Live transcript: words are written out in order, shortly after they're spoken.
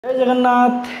जय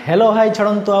Jagannath. Hello hi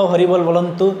छड़ंतु आ हरिबोल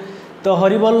बोलंतु। तो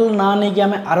हरिबोल ना नहीं कि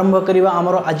आम आरंभ करवा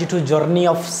आमर आज जर्नी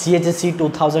ऑफ CHSE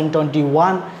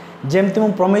 2021 जमती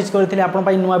मुझे प्रमिज करी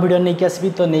आपण नुआ वीडियो नहीं आसबि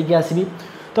तो नहीं आसबि।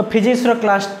 तो फिजिक्स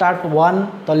क्लास स्टार्ट 1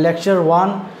 तो लेक्चर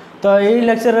 1 तो यही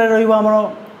लेक्चर रमर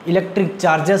इलेक्ट्रिक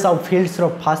चार्जेस और फील्ड्स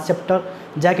फास्ट चैप्टर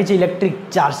जहाँ कि इलेक्ट्रिक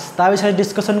चार्ज ता विषय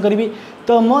डिस्कसन करी।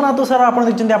 तो मो ना तो सर आप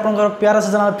देखते आप प्यारा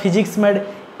से channel physics made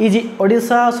easy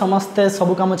Odisha समस्ते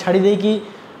सब कम छाड़ी देकी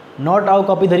नोट आउ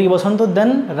कॉपी धरिक बसंतु देन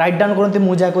राइट डाउन करते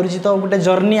मुझे करी। तो गोटे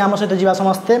जर्नी आम सहित जा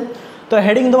समस्ते। तो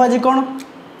हेडिंग दबा जी कौन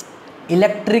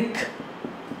इलेक्ट्रिक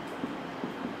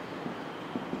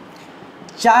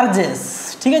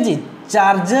चार्जेस, ठीक है जी,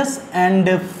 चार्जेस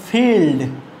एंड फील्ड।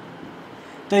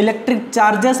 तो इलेक्ट्रिक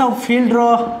चार्जेस और फील्ड रो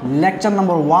लेक्चर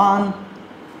नंबर 1।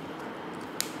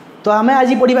 तो आम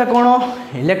आज पढ़ा कौन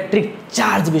इलेक्ट्रिक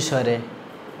चार्ज विषय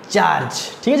चार्ज,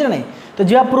 ठीक है नहीं। तो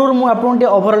जा पूर्व मुझे आपको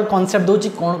ओवरऑल कॉन्सेप्ट दूसरी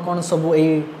कौन कौन सब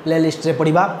ये प्ले लिस्ट रे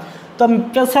पढ़ा। तो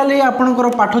स्पेशली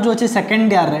आपंकर पाठ जो अच्छे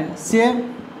सेकेंड ईयर रे सी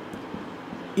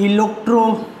इलेक्ट्रो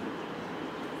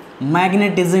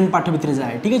मैग्नेटिज्म पाठ भितर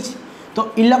जाए, ठीक है। तो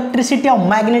इलेक्ट्रिसिटी और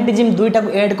मैग्नेटिज्म दुईटा को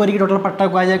ऐड करके टोटल पाठ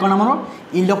कह जाए कौन आम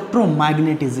इलेक्ट्रो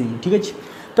मैग्नेटिज्म, ठीक है।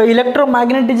 तो इलेक्ट्रो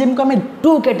मैग्नेटिज्म को आम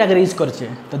 2 कैटेगरीज करछे।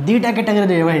 तो 2टा कैटेगरी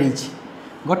डिवाइड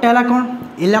गोटे है कौन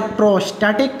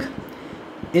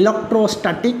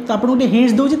इलेक्ट्रोस्टैटिक तो आपको गोटे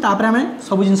हिंट्स दूसरी आम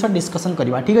सब जिन डिस्कसन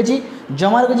करवा, ठीक अच्छे।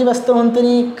 जमार को व्यस्त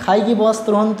रुहतुनि खाई व्यस्त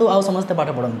रुहतु आ समस्ते पाठ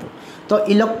पढ़ु। तो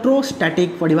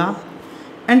इलेक्ट्रोस्टैटिक पढ़ा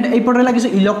एंड यपट रहा कि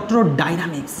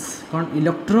इलेक्ट्रोडायनामिक्स कौन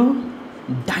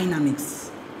इलेक्ट्रोडायनामिक्स,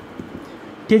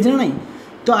 ठीक है नहीं।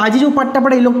 तो आज जो पाठटा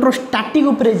पढ़े इलेक्ट्रोस्टैटिक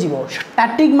उपरे जीवो।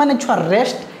 स्टैटिक माने छुआ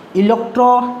रेस्ट,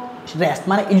 इलेक्ट्रो रेस्ट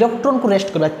माने इलेक्ट्रॉन को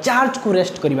रेस्ट करवा, चार्ज को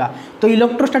रेस्ट करवा। तो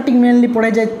इलेक्ट्रोस्टैटिक मेनली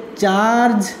पढ़े जाए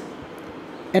चार्ज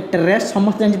एट रेस्ट।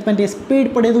 समस्त जानते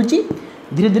स्पीड पढ़े दूची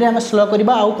धीरे धीरे आम स्लो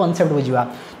करवा आउ कॉन्सेप्ट बुझा।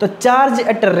 तो चार्ज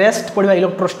एट रेस्ट पढ़ा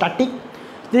इलेक्ट्रोस्टैटिक।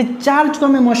 चार्ज को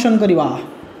आम मोशन करवा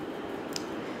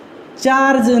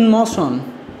चार्ज इन मोशन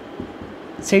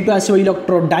से आसो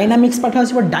इलेक्ट्रोडायनामिक्स पाठ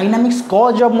आसो डायनामिक्स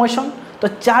कॉज ऑफ मोशन। तो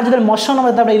चार्ज जब मोशन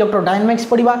हम तब इलेक्ट्रोडायनामिक्स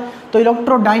पढ़ा। तो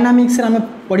इलेक्ट्रोडायनामिक्स आम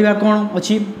पढ़ा कौन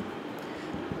अच्छी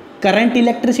करंट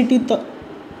इलेक्ट्रिसिटी। तो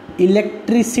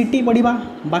इलेक्ट्रिसिटी पढ़ा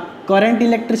बा करंट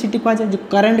इलेक्ट्रिसिटी कह जाए जो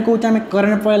करंट कौच आम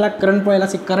करंट पड़ेगा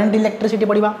से करंट इलेक्ट्रिसिटी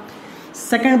पढ़ा।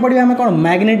 सेकेंड पढ़ा आम कौन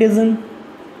magnetism,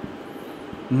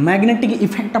 magnetic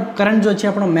effect of current जो अच्छे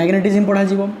आप मैग्नेटिज्म पढ़ा।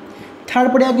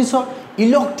 थर्ड पढ़ा कि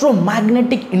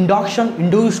इलेक्ट्रोमैग्नेटिक इंडक्शन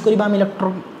इंड्यूस करवा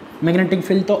इलेक्ट्रोमैग्नेटिक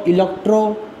फील्ड। तो इलेक्ट्रो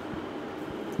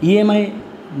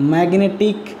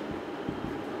मैग्नेटिक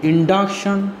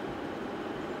इंडक्शन,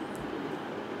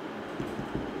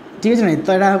 ठीक है नहीं।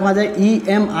 तो यहाँ कह जाए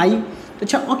EMI। तो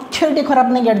अच्छा अक्षर टे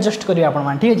खराब नहीं एडजस्ट करेंगे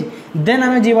आप, ठीक है। देन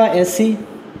आम जा AC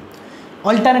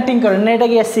अल्टरनेटिंग करंट ना,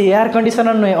 कि AC एयर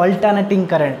कंडीशनर नुहे अल्टरनेटिंग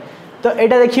करंट। तो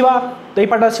यहाँ देखा तो ये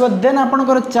पार्ट आसो। देन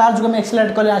आपंकर चार्ज को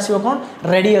एक्सलेट कले आसो कौन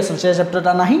रेडिएशन, से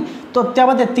चैप्टरटा ना। तो त्या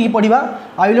बाद ये पढ़ा।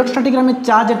 आ इलेक्ट्रोस्टैटिक आम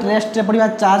चार्ज एट रेस्ट पढ़ा,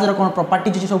 चार्ज कौन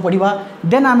प्रॉपर्टीज अच्छी सब पढ़ा।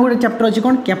 देन आम गोटे चैप्टर अच्छी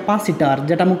कौन कैपेसिटर,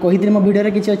 जेटा मुझे कही मो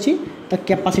वीडियो किसी अच्छी। तो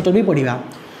कैपेसिटर भी पढ़ा।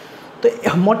 तो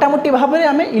मोटामोटी भाव में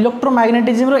आम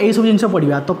इलेक्ट्रोमैग्नेटिज्म यही सब जिन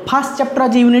पढ़ा। तो फास्ट चैप्टर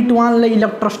आज unit 1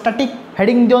 electrostatic.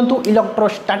 Heading दिंतु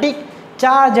electrostatic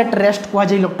charge at rest कह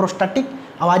जाए इलेक्ट्रोस्टैटिक।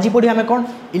 आज पढ़ा आम कौन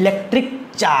इलेक्ट्रिक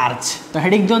चार्ज। तो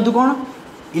हेडिंग दिंतु कौन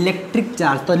इलेक्ट्रिक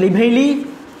चार्ज। तो लिभेली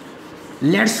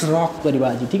लेट्स रॉक करवा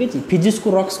आज, ठीक है। फिजिक्स को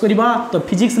रॉक्स करवा। तो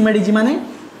फिजिक्स मेडिजी माने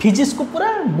फिजिक्स को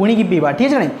पूरा बुणी पीवा,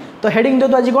 ठीक है नहीं। तो हेडिंग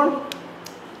दिंतु आज कौन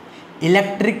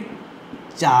इलेक्ट्रिक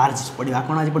चार्ज पढ़ा।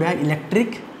 कौन आज पढ़ा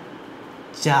electric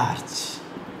charge.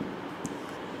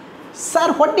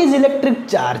 Sir what is electric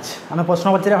charge, आम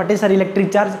प्रश्न पचारे what is sir electric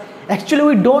charge. Actually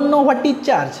we don't know what is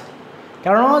charge,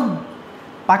 कारण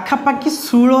पाखापाखि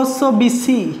 1600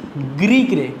 BC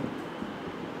ग्रीक रे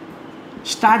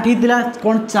स्टार्ट होता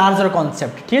कौन चार्ज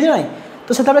कॉन्सेप्ट, ठीक है नहीं।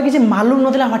 तो से किसी मालूम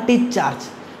ना व्हाट इज चार्ज।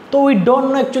 तो we don't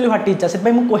know actually what is charge.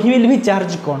 से मुझे कहबी भी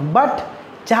चार्ज कौन, बट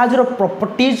चार्ज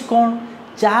प्रॉपर्टीज कौन,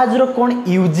 चार्ज कौन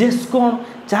यूजेस कौन,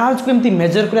 चार्ज को एमती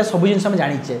मेजर कर सब जिन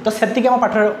जाचे। तो से आम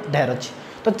पाठ ढेर अच्छे।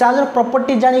 तो चार्ज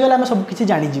प्रॉपर्टीज जानीगले आम सब किसी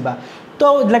जानीजा।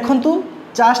 तो देखु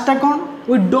चार्जटा कौन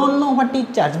we don't know what is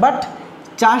charge, but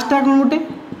चार्जटा कौन गोटे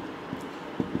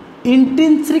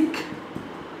intrinsic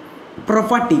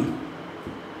property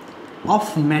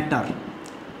of matter.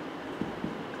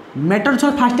 Matter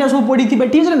सब फास्ट सब पढ़ी थे,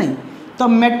 ठीक है नहीं। तो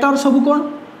मैटर सब कौन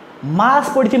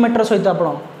मास पढ़ी थी मैटर सहित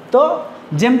आप। तो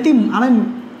जमती आम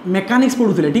मेकानिक्स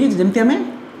पढ़ुले, ठीक है। जमती आम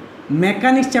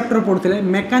मेकानिक्स चैप्टर पढ़ुले,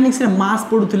 मेकानिक्स मास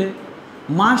पढ़ुले।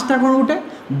 मासटा कौन गोटे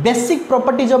बेसिक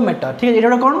प्रॉपर्टीज ऑफ मैटर, ठीक है।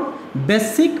 ये कौन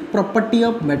basic property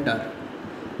of matter.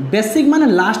 Basic माने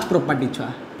लास्ट प्रॉपर्टी छुआ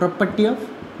प्रॉपर्टी ऑफ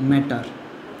मैटर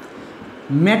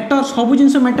मैटर सब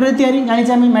जिन मैटर तैयारी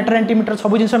जानी आम मैटर एंटीमीटर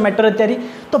सब जिन मैटर तैयारी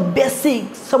तो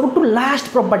बेसिक सब टू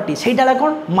लास्ट प्रॉपर्टी से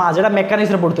कौन मास जो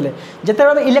मेकानिक्स पढ़ुते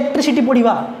जिते इलेक्ट्रिसिटी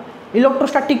पढ़ा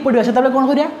इलेक्ट्रोस्टैटिक पढ़ा से कौन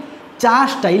करिया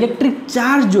चार्जटा इलेक्ट्रिक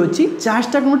चार्ज जो अच्छी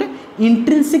चार्जटा गोटे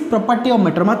इंट्रिंसिक प्रॉपर्टी ऑफ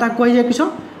मैटर बा कह किस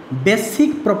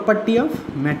बेसिक प्रॉपर्टी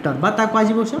ऑफ मैटर बा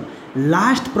कह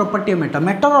last property of matter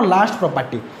matter और लास्ट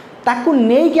प्रॉपर्टी ताकू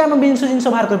नहीं कि आम जिन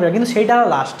जिन बाहर कर कि सहीटार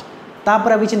लास्ट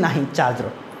तापर किसी ना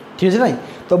चार्जर ठीक है ना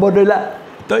तो बढ़ला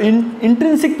तो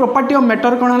इंट्रिंसिक प्रॉपर्टी ऑफ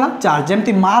मैटर कौन है चार्ज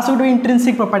जमती मास गोटे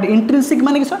इंट्रिंसिक प्रॉपर्टी इंट्रिंसिक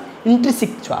माने किस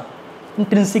इंट्रिंसिक छुआ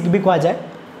इंट्रिंसिक भी कह जाए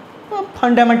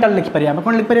फंडामेंटाल लिखिपर आम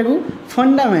कौन लिखिपर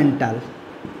फंडामेंटाल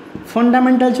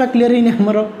फंडामेंटाल छुआ क्लीयर ही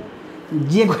आमर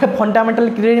जी गोटे फंडामेंटाल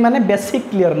क्लीयर माने बेसिक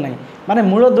क्लीयर ना माने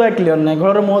मूल दुआ क्लीयर ना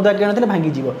घर मूल दुआ क्लीयर ना भांगी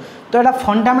तो यहाँ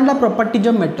फंडामेंटाल प्रॉपर्टीज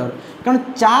ऑफ मैटर कारण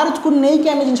चार्ज को लेकिन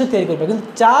आम जिन तैयारी कर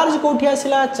चार्ज कौटी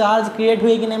आसला चार्ज क्रिएट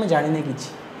हुए कि नहीं जाने कि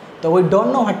तो we don't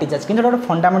know what is charge कि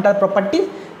फंडामेंटाल प्रॉपर्टी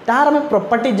तार आम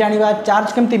प्रॉपर्टी जाना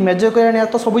चार्ज केमती मेजर कर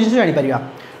तो सब जिन जापर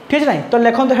ठीक है ना तो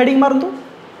लिखते हेडिंग मारतु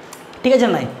ठीक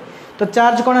है ना तो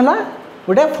चार्ज कौन है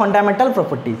गोटे फंडामेंटाल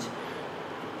प्रॉपर्टीज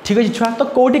ठीक अच्छे छुआ तो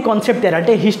कौटी कनसेप्ट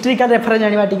तैयारी हिस्ट्रिकल रेफरेन्स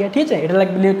जाना ठीक है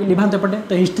ये लिभांत पटे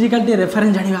तो हिस्ट्रिकल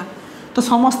रेफरेन्स जाना तो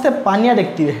समस्ते पानिया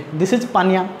देखते हैं दिस इज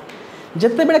पानिया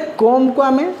जिते बड़े कम को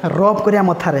आम रब करिया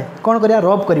मथारे कौन करिया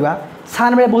रब करवा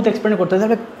सान बेले बहुत एक्सप्लेन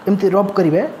करते एमती रब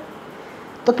करेंगे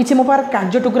तो किसी मो पार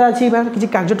कागज टुकड़ा अच्छी किसी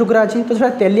कागज टुकड़ा अच्छी तो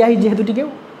तेलिया ही जेहेतु टी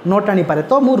न टाणी पारे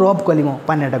तो मुझे रब कली मो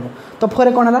पानियाटा को तो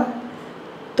फरे कौन है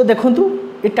तो देखूँ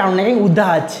ये टाणु ना कहीं उदा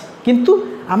अच्छी किंतु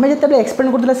आम जिते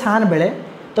एक्सप्लेन करते सान बेले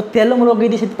तो तेल मुझे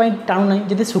लगे से टाणु ना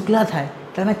जब शुक्ला थाए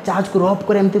तो चार्ज को रब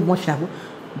करे एमती मशीना को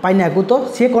पानिया को तो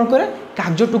सी कौन करे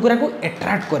कागज टुकड़ा को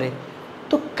एट्राक्ट करे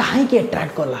तो कहीं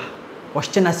एट्राक्ट कला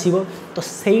क्वेश्चन आसो तो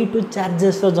सहीठू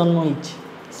चार्जेस जन्म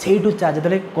होईठू चार्ज जो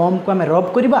कम को आम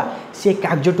रब करवा सी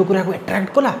कागज टुकड़ा को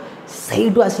एट्राक्ट कला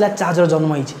सहीठू आसला चार्जर जन्म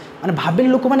होईछि माने भाविले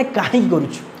लोक मैंने कहीं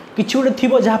करुछु किछि गोटे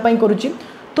थिबो जहाँ करुछि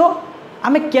तो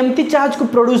आम केमती चार्ज को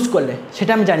प्रोड्यूस कले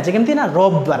सेटा आम जानिछे केमती ना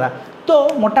रब द्वारा तो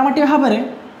मोटामोटी भाव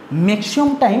में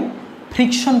मैक्सिमम टाइम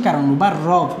फ्रिक्शन कारण बा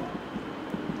रब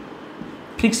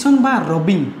फ्रिक्शन बा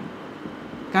रबिंग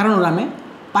कारण आम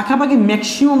पाखापाखि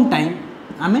maximum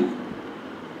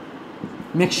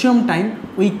time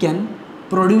we can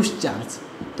produce charge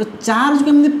तो चार्ज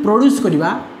को प्रोड्यूस करवा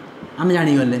आम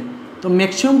जानीगले तो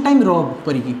मैक्सिमम टाइम रब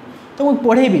करी तो मुझे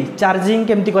पढ़ेबी चार्जिंग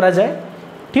केमती करा जाए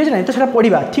ठीक है ना तो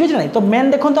पढ़ा ठीक है ना तो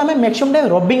मेन देखो आम मैक्सिमम टाइम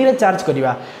रबिंग रे चार्ज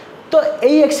करवा तो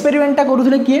यही एक्सपेरिमेंटा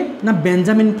करूले किए ना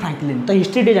बेंजामिन फ्रैंकलिन तो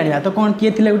हिस्ट्री टे जाना तो कौन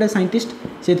किए थे गोटे साइंटिस्ट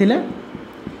से थे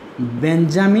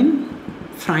बेंजामिन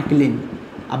फ्रैंकलिन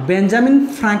आ बेंजामिन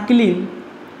फ्रैंकलिन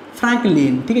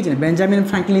ठीक है बेंजामिन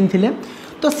फ्रैंकलिन थे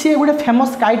तो सी गोटे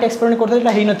फेमस काइट एक्सपेरिमेंट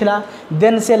करते नाला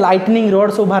देन से लाइटनिंग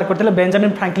रड सब बाहर करते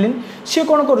बेंजामिन फ्रैंकलिन सी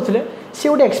कौन करुले सी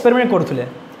गोटे एक्सपेरिमेंट करुले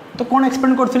तो कौन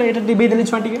एक्सपेरिमेंट करते ये डिबेदेली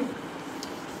छुआ टे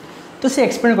तो सी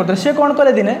एक्सपेरिमेंट करते सी कौन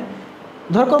कले दिने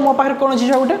धरक मो पाखे कौन अच्छी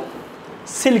छुआ गोटे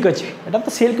सिल्क अच्छे एटा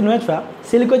तो सिल्क नुहे छुआ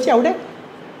सिल्क अच्छी आ गोटे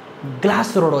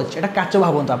ग्लास रोड अच्छे एटा काच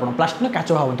भावतु आप प्लास्टिक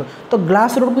काच भावतु तो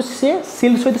ग्लास रोड को सी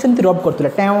सिल्क सहित सेमती रब करते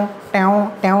टेव टेव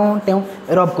टेव टेव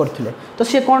रब करते तो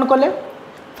सी कौन कले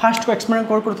फास्ट को एक्सपेरिमेंट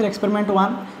कौन करते एक्सपेरिमेंट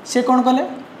 1 सी कौन कले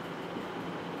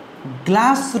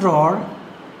ग्लास रोड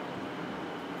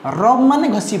रब माने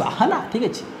घसीबा है ना ठीक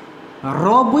अच्छे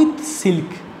रब विथ सिल्क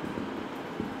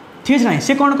ठीक है ना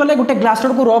सी कौन कले गोटे ग्लास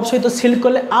रोड को रब सहित सिल्क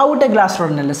कले आउ गोटे ग्लास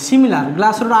रोड ने सिमिलार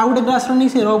ग्लास रोड आउ गोटे ग्लास रोड नहीं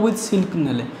से रब विथ सिल्क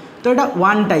ने तो यहाँ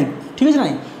वन टाइप ठीक है ना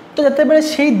तो जिते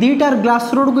से दुईटार ग्लास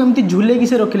रोड को एमती झुलेकी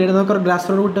से रखिले धर ग्लास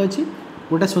रोड गोटे अच्छी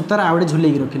गोटे सूतार आउ गोटे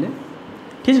झुलेकी रखिले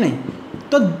ठीक है ना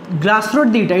तो ग्लास रोड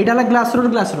दुईटा यहाँ ग्लास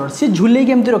रोड सी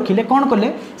झुलेकी एमती रखिले कौन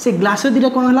कले से ग्लास रोड दुईटा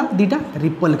कौन है दुईटा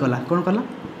रिपेल कला कौन कला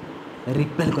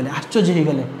रिपेल कले आश्चर्य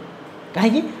हो गले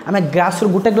कहीं आम ग्लास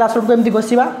रोड गोटे ग्लास रोड को एमती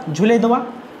घसीबा झुले दबा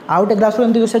आउ गोटे ग्लास रोड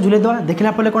एमती घसीबा झुले दबा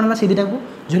देखला पड़े कौन है से दुईटा को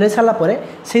झुले सारापर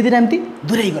से दुईटा एमती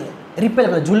दूरे गले रिपेल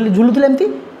कले झुलुले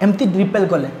एमती रिपेल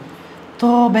कले तो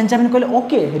बेंजामिन कहले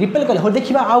ओके रिपेल कले हो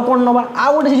देखा आउ कौन नवा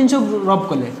आउ गोटे जिन रब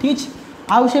कले ठीक है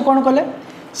आउ से कौन कले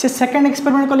से सेकेंड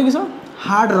एक्सपेरिमेंट कले किस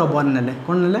हार्ड रबर ने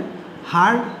कौन ने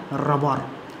हार्ड रबर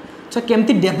तो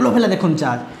केमती डेभलप है देखो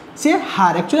चार्ज सी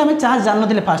हार्ड एक्चुअली आम चार्ज जान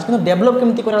ना फास्ट कि डेभलप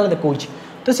केमती करा देखो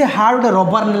तो सी हार्ड गोटे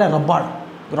रबर ने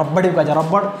रबड़ भी कह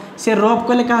रबड़ से रब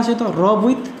कले क्या सहित रब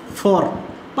विथ फर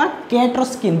बा कैटर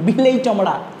स्किन बिले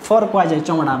चमड़ा फर कह जाए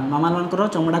चमड़ा मामा मानकर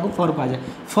चमड़ा को फर कह जाए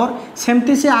फर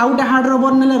सेमती से आउ गोटे हार्ड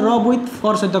रबर ने रब विथ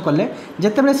फर सहित कले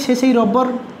जिते से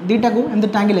रबर दुईटा को एमती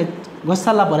टांगिले घोष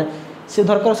सारापर से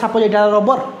धरकर साप जेटा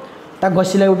रबर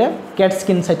घषिले गोटे कैट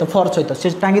स्किन सहित फर सहित से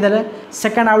टांगीदे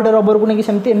सेकेंड आउ गोटे रबर को नहीं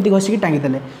सेमती एमती घषिकी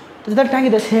टांगीदे तो जो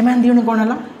टांगीदे से दिजन कौन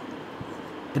है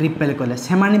रिपेल कले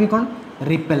से भी कौन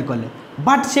रिपेल कले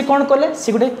बट सी कौन कले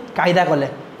सी गोटे कायदा कले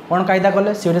कौन कायदा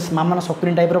कले सी गोटे मामन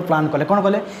सक्रीन टाइप प्लान कले कौन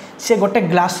कले सी गोटे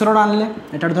ग्लास रड आनले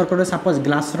एटा धर सपोज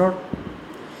ग्लास रड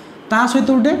ता सहित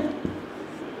गोटे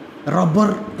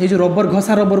रबर ये जो रबर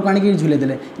घसा रबर को आनिक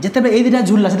झुलेदेले जिते ये दुटा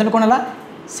झुलला से कौन है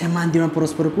से दिन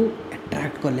परस्पर को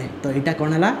एट्राक्ट कले तो यहाँ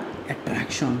कौन है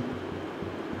एट्राक्शन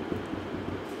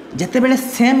जिते बड़े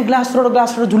सेम ग्लास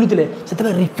रड झुलुले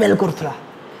से रिपेल करूला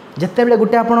जिते बड़े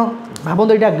गोटे आप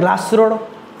भावत यहाँ ग्लास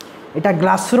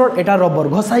रड यहाँ रबर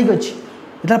घसाई अच्छी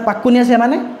इतना पाकुनिया से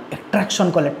मैंने एट्राक्शन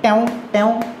कले टेऊ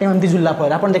टेऊ टेऊ एमती झुलला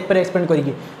पर आप देखिए एक्सप्लेन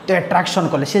करेंगे तो एट्राक्शन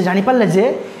कले सी जापारे जे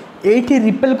ये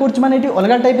रिपेल करें ये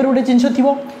अलग टाइप गोटे जिनस थी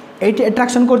ये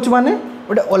एट्राक्शन करें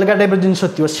गोटे अलग टाइप जिनस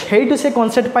थी से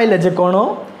कनसेप्ट पाइले जे कौन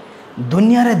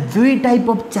दुनिया रे दुई टाइप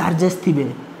ऑफ चार्जेस थे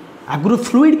आगु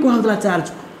फ्लूइड कहला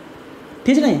चार्ज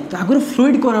ठीक है नहीं तो आगु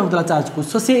फ्लूइड कहला चार्ज को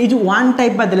सो से जो वन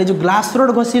टाइप बा देले जो ग्लास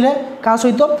रड घषिले क्या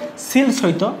सहित सील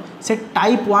सहित से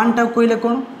टाइप वन टा कहले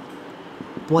कौन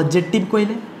पॉजिटिव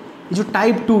कहले जो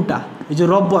टाइप टू टा ये जो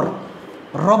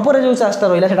रबर जो चार्जटा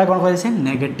रहा है कौन कहले से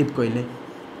नेगेटिव कहले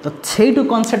तो से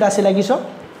कनसेप्ट आसला कि सब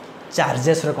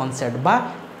चार्जेस कनसेप्ट बा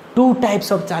टू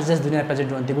टाइप्स ऑफ चार्जेस दुनिया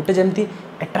प्रेजेंट होती गोटे जमी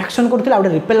एट्राक्शन करते गोटे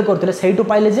रिपेल करते से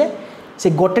पाइले जे से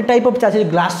गोटे type of charge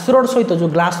glass rod सहित जो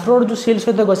ग्लास रड जो सील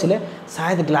सहित घषिले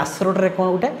शायद ग्लास रड रे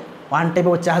कौन गोटे वन टाइप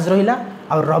ऑफ चार्ज रहा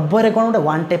और रबर रे कौन गोटे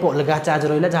वन टाइप अलग चार्ज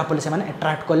रहा जहाँफल से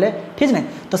एट्राक्ट कले ठीक है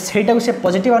तो सहीटा से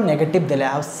पॉजिटिव और नेगेटिव देले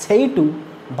आ सेठू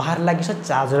बाहर लगी सब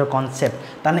चार्ज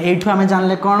कनसेप्ट ताने एठू आमे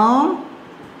जानले कौन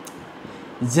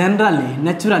generally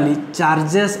नेचुराली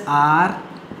charges are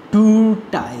two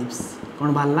types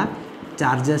कौन बाहरला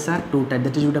charges are to type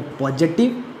that is गोटे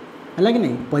पॉजिटिव है कि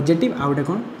नहीं पॉजिटिव आ गोटे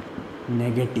कौन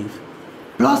negative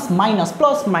plus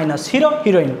minus hero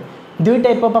heroine दुई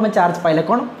टाइप ऑफ आम चार्ज पाइले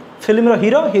कौन फिल्म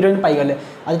हीरो हीरोइन पाईगले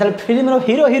आज जो फिल्म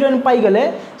हीरो हीरोइन पाईगले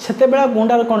से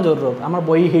गुंडार कौन जरूरत आम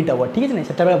बही हिट हम ठीक है नहीं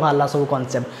से बाहर सब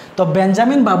कनसेप्ट तो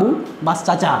बेंजामिन बाबू बास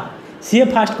चाचा सी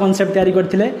फास्ट कनसेप्ट तैयारी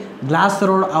करते ग्लास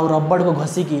रड आ रबर को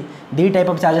घषिकी दी टाइप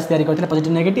ऑफ चार्जेस तैयारी करते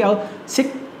पॉजिटिव नेगेटिव आ सी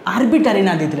आर्बिटारी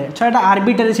ना देते छटा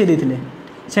आर्बिटारी सी देते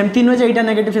सेमती नुहे यहाँ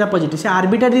नेगेटिव से पॉजिटिव से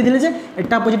आर्बिटारी देते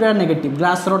एटा पॉजिटिव एटा नेगेटिव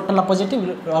ग्लास रडटा पॉजिटिव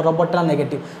रबरटा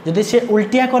नेगेटिव जदि से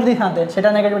उल्टिया कर दे था से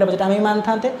नेगेटिव पॉजिटिव आम मान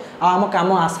था आम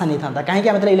कम आशा नहीं था कहीं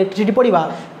आम इलेक्ट्रिसिटी पढ़ा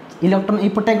इलेक्ट्रॉन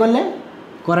यपटे गले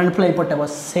करेन्ट फ्लो यपटे हम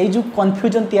से जो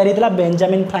कन्फ्यूजन तैयारी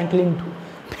बेंजामिन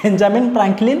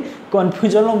फ्रैंकलिन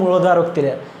कन्फ्यूजन मूलधार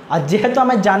रखते जेहेतु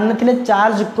आम जानते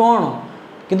चार्ज कौन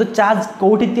किंतु चार्ज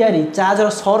कौटी तैयारी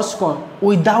चार्ज सोर्स कौन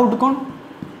विदाउट कौन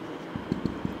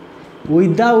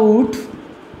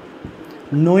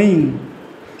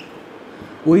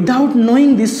without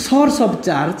knowing the source of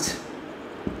charge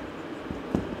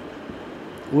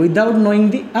without knowing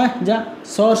the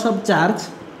source of charge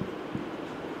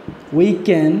we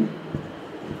can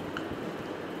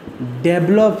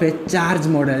develop a charge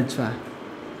model छुआ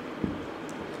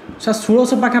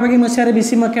 1600 पाखापाखि मसीह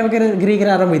बीसी पाखापाखि ग्रीक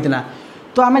आरंभ होता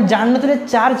तो आम जानते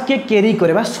चार्ज किए कैरी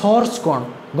करे सोर्स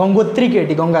कौन गंगोत्री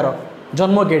केटी गंगार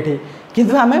जन्म केठी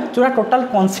किंतु आम जो टोटाल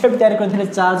कनसेप्ट तैयारी करते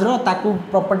चार्ज ताकू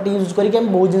प्रॉपर्टी यूज करके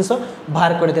बहुत जिन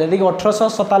बाहर करते देखिए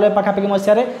 1897 पाखापाखि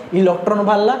मसीह इलेक्ट्रॉन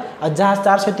बाहरला जहाँ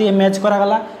चार्ज सहित मैच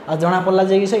करागला जना पड़ा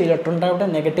जे से इलेक्ट्रॉनटा गोटे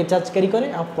नेगेटिव चार्ज कैरी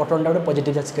करे और प्रोटॉनटा गोटे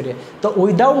पॉजिटिव चार्ज करे तो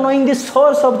without knowing the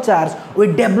source of charge we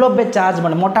develop a charge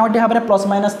बने मोटामोटी भाव में प्लस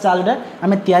माइनस चार्जटा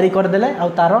आम तैयारी करदे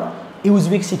और तार यूज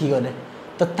भी शिखीगले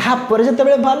तो तापर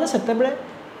जिते बाहर से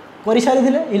कर सारी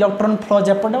electron flow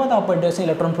जपटे Apte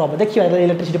electron flow देखिए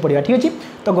इलेक्ट्रिसिटी पढ़ा ठीक अच्छे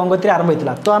तो गंगोत्री आरंभ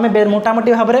होता तो आम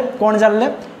मोटामोटी भाव में कौन जानले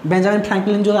बेंजामिन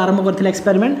फ्रैंकलिन जो आरंभ करते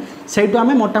एक्सपेरिमेंट से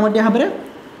आम मोटामोटी भाव में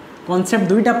कनसेप्ट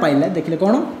दुईटा पाइले देखिले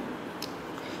कौन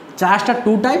चार्जटा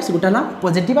टू टाइप्स गोटे ना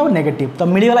पॉजिटिव और नेगेटिव तो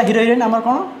मिलगला हीरो हीरोइन आम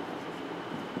कौन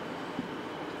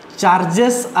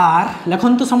चार्जेस आर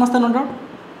लिखु समस्त नोट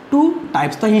टू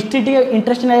टाइप्स तो हिस्ट्री टी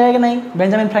इंटरेस्टिंग लगे कि नहीं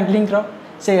बेंजामिन फ्रैंकलिन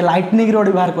से लाइटनिंग रड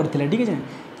व्यवहार करते ठीक है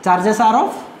charges are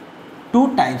of two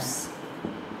types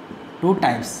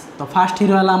तो फास्ट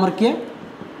हीरो है आमर किए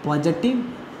पॉजिटिव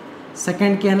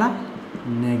सेकेंड किए है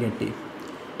नेगेटिव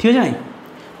ठीक है नहीं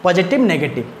पॉजिटिव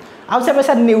नेगेटिव आउ से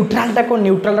पैसा न्यूट्रालटा को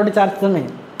न्यूट्राल चार्ज तो नहीं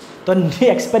तो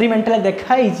एक्सपेरिमेंट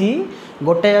देखाई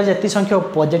गोटे जिते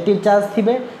संख्यक पॉजिटिव चार्ज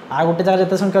थे आ गोटे जगह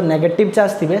जिते संख्यक नेगेटिव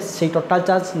चार्ज थे से टोटाल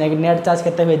चार्ज नेट चार्ज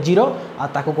के हुए जीरो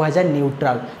आको कहुए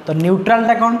न्यूट्राल तो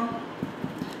न्यूट्रालटा कौन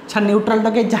अच्छा न्यूट्राल तो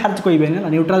कहीं चार्ज कहे ना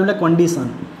न्यूट्राल गोटे condition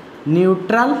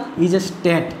neutral is a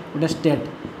state गोटे स्टेट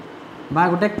बा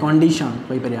गोटे कंडीशन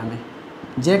कहीपर आम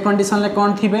जे कंडीशन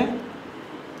कौन थे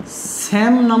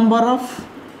सेम नंबर ऑफ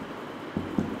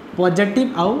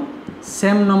पॉजिटिव आउ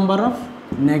same number of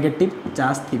negative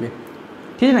charge थे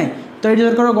ठीक है तो ये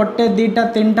धर गोटे दुईटा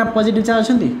तीन टा पॉजिटिव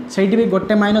चार्ज अच्छी से भी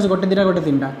गोटे माइनस गोटे दुईटा गोटे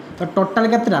तीन टा तो टोटाल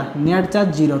केतटा नेट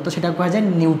चार्ज 0 तो सीटा कह जाए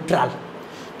न्यूट्रल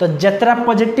तो जितरा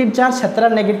पॉजिटिव चार्ज सेतरा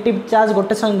नेगेटिव चार्ज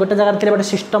गोटे गोटे जगह थे गोटे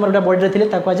सिस्टम गोटे बॉडी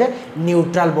थे कह जाए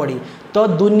न्यूट्रल बॉडी तो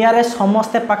दुनिया रे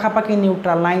समस्ते पाखापाखि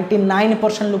न्यूट्रल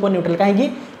 99% लोक न्यूट्रल कहीं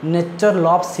nature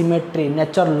love symmetry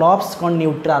nature loves कौन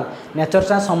न्यूट्रल नेचर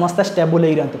चाहे समस्ते स्टेबल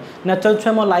हो रही नेचर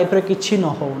छुए मो लाइफ रे किछि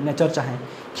न हो नेचर चाहे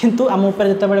किंतु आम उपर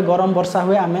जिते गरम वर्षा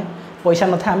हुए आम पैसा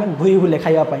न था आम घुई घुले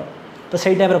खावाई तो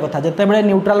सही टाइप कथा जिते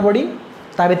न्यूट्रल बॉडी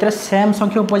ता भीतर सेम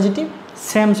संख्यक पॉजिटिव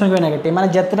सेम संख्यक नेगेटिव माने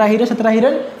जितना हिरो सेतरा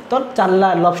हिरोइन तो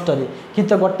चलला लव स्टोरी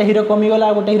किंतु गोटे हिरो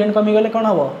कमीगला गोटे हिरोइन कमीगले कौन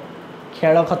हम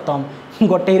खेल खत्म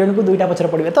गोटे हिरोइन को दुईटा पचर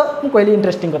पड़े तो मुझे कहली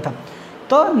इंटरेस्टिंग कथा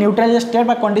तो न्यूट्रल स्टेट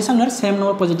बा कंडीशन सेम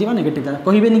नंबर पॉजिटिव और नेगेटिव चार्ज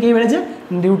कहबेनि कई बेले जे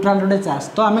न्यूट्रल गोटे चार्ज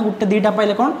तो आम गोटे दुईटा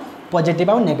पाइले कौन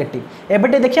पॉजिटिव और नेगेटिव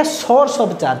एबे देखिए सोर्स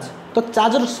ऑफ चार्ज तो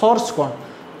चार्जर सोर्स कौन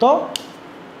तो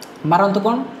मारंतु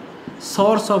कौन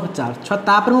सोर्स ऑफ चार्ज छुआ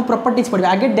तापर मु प्रॉपर्टीज पढ़ी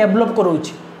आगे डेवलप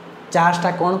करोछि चार्जटा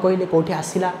कौन कहले कौटी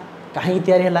आसिला कहीं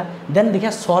तैयारी है देन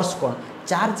देखिए सोर्स कौन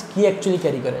चार्ज किए एक्चुअली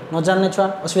कैरी करे न जानने छुआ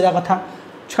असुविधा कथा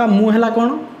छुआ मुझे कौन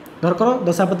धर कर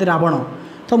दशापति रावण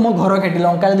तो मो घर खेटी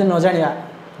लंका जब न जाना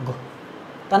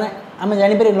ताने आम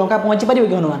जापर लंका पहुँची पार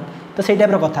कि हनुमान तो सही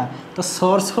टाइप कथा तो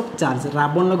सोर्स ऑफ चार्ज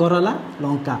रावण घर है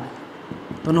लंका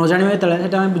तो न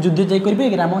जाना जो युद्ध जाइए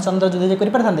कि रामचंद्र युद्ध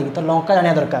जाइए कि तो लंका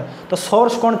जाना दरकार तो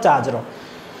सोर्स कौन चार्ज रो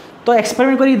तो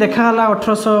एक्सपेरिमेंट कर देखाला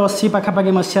 1880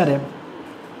 पाखापाखि मसीह है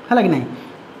कि नहीं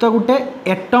तो गोटे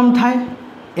एटम थाए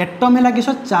एटम है किस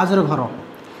चार्जर घर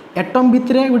एटम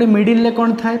भितर गोटे मिडिल में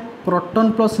कौन थाए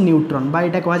प्रोटॉन प्लस न्यूट्रॉन बा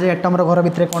यहाँ कह जाए एटम घर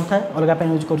भितर कौन थाए अलग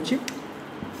यूज करुच्ची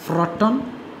प्रोटॉन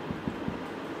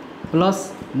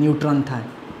प्लस न्यूट्रॉन थाए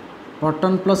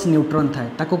प्रोटॉन प्लस न्यूट्रॉन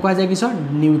थाए ताको कह जाए किस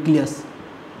न्यूक्लियस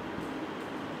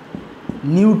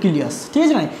न्यूक्लियस ठीक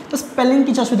है ना तो स्पेलिंग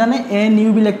किसी असुविधा नहीं ए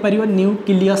न्यू भी लिख पार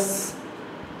न्यूक्लियस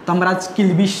तमराज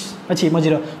किलबिश अच्छी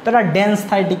मझीर तो डेन्स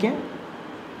थाए टिके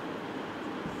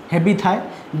हेवी थाए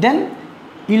देन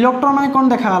इलेक्ट्रॉन मैंने कौन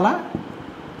देखाला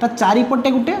ता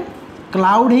चारिपटे गोटे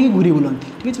क्लाउड हो घूरी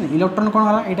बुलती ठीक है ना इलेक्ट्रॉन कौन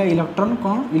है यहाँ इलेक्ट्रॉन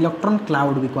कौन इलेक्ट्रॉन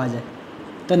क्लाउड भी कह जाए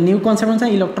तो न्यू कनसेप्ट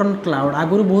इलेक्ट्रॉन क्लाउड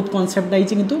आगुरी बहुत कनसेप्ट आई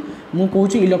किंतु मु कहूँ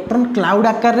इलेक्ट्रॉन क्लाउड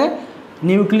आकार रे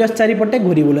न्यूक्लियस चारिपटे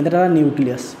घूरी बुलती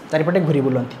न्यूक्लियस चारिपटे घूरी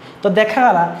बुलती तो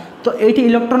देखागला तो ये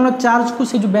इलेक्ट्रॉन चार्ज को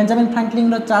से जो बेंजामिन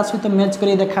फ्रैंकलिन चार्ज सहित मैच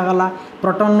कर देखागला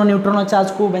प्रोटॉन न्यूट्रॉन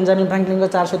चार्ज को बेंजामिन फ्रैंकलिन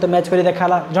चार्ज सहित मैच कर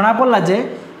देखागला जना पड़ा जे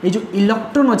ये जो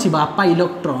इलेक्ट्रॉन अच्छी बापा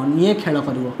इलेक्ट्रॉन ये खेल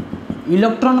कर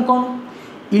इलेक्ट्रॉन कौन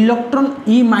इलेक्ट्रॉन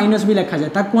ई माइनस भी लिखा जाए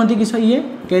कहते कि ये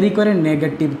कैरी करे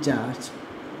नेगेटिव चार्ज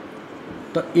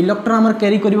तो इलेक्ट्रॉन आमर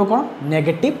कैरी करिवो कौन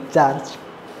नेगेटिव चार्ज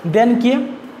देन किए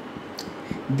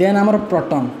देन आमर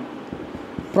प्रोटॉन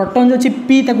प्रोटॉन जो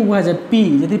पी ताकू कह जाए पी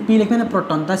जब पी लिखे ना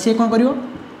प्रोटॉन ता सी कौन करिवो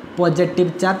पॉजिटिव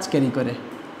चार्ज कैरी करे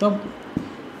तो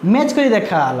मैच कर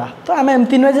देखाला तो आम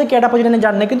एमती नुहे जे केटा पॉजिटिव नहीं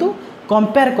जानने किंतु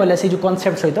कंपेयर कले से जो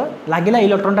कॉन्सेप्ट सहित लगिला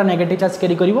इलेक्ट्रॉनटा नेगेटिव चार्ज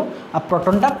कैरी करिवो आ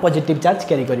प्रोटॉनटा पॉजिटिव चार्ज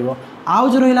कैरी करिवो आउ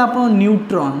जो रहिला अपन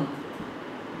न्यूट्रॉन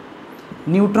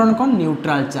न्यूट्रॉन कौन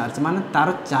न्यूट्रल चार्ज माने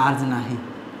तार चार्ज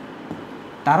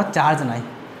नहीं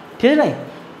ठीक है नहीं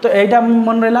तो यहाँ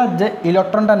मन रहा जे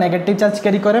इलेक्ट्रॉनटा नेगेटिव चार्ज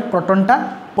कैरी करे प्रोटॉनटा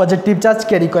पॉजिटिव चार्ज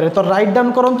कैरी करे तो राइट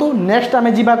डाउन करंतु नेक्स्ट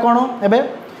आमे जीवा कौन एबे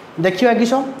देखिवा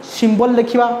किस सिंबल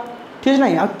देखिवा ठीक है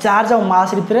नहीं आ चार्ज और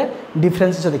मास भितर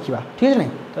डिफरेंस देखिवा ठीक है नहीं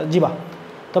तो जीवा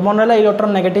तो मन रहा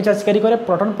इलेक्ट्रॉन नेगेटिव चार्ज कैरी करे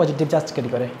प्रोटॉन पॉजिटिव चार्ज कैरी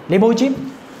करे लिखी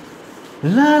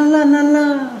ला ला ला ला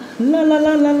ला ला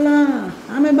ला ला ला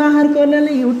आमे बाहर कर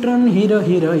न्यूट्रॉन हीरो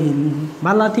हीरोइन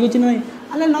बाला ठीक है नहीं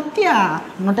अरे नटिया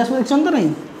नटिया सब देखते तो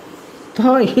नहीं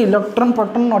तो इलेक्ट्रॉन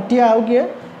प्रोटॉन नटिया आउ किए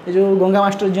ये जो गंगा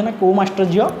मास्टर झील ना कौ मास्टर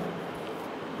झील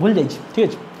भूल जाइए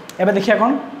ठीक है एबे देखिए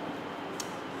कौन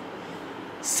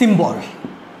सिंबल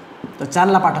तो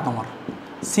चलला पाठ तुम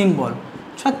सिंबल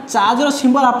छुआ चार्जर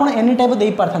सिंबल आप एनी टाइप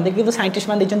दे पारते कि साइंटिस्ट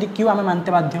मैंने देखते क्यू आम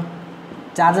मानते बाध्य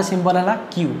चार्ज सिंबल है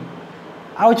क्यू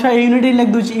आउ छुआ यूनिट लिख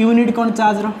दूसरी यूनिट कौन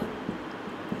चार्जर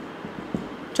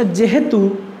छुआ जेहेतु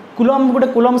कुलम गोटे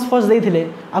कुलम्स फोर्स देते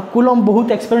आ कुलम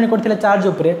बहुत एक्सपेरिमेंट करते चार्ज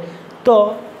उपरे तो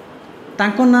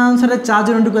तांको ना अनुसार चार्ज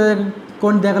यूनिट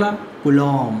कौन दिगला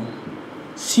कुलम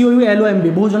COULOMB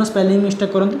बहुत जन स्पेलिंग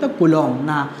मिस्टेक करते तो कुलम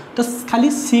ना तो खाली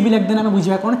सी भी लिख देना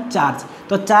बुझा कौन चार्ज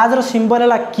तो चार्जर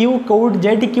सिंबल है क्यू कौट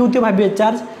जेटी क्यू थी भाविए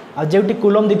चार्ज आ जो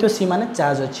कुलम देते सी माने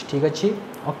चार्ज अच्छी ठीक अच्छे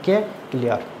ओके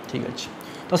क्लियर ठीक अच्छे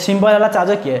तो सिंबल है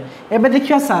चार्ज किए एबे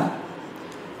देखिए सार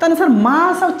ताने सर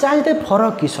मास और चार्ज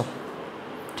फरक किस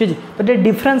ठीक है तो ये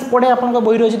डिफरेंस पड़े आपन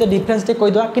बही रही तो डिफरेंस टे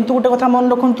कहीदा किंतु गोटे कथा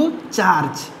मन रखु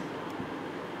charge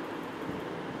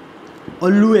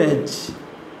always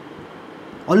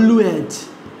always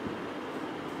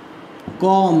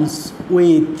comes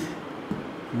with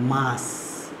mass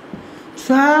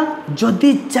छुआ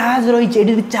जदि चार्ज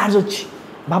रही चार्ज अच्छी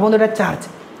भावନ୍ତୁ एटा चार्ज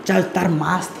चार्ज तार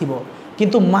मास थी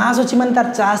किंतु मास अच्छी माने तार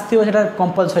चार्ज थी सेटा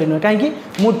कंपलसरी नुहे कहीं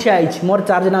मुझे ठिया मोर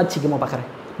चार्ज ना अच्छी कि मो पाखे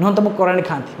नुह तो मुझे करेन्ट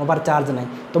खाती मो पार चार्ज ना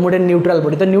तो मुझे न्यूट्रल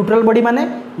बॉडी तो न्यूट्रल बॉडी माने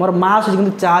मोर मास अच्छी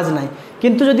किंतु चार्ज ना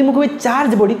किंतु जदि मुझे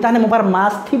चार्ज बॉडी ताने मो पार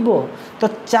मास थी तो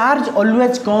charge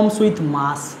always comes with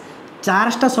mass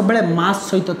चार्जटा सब मास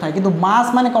सहित थाए कि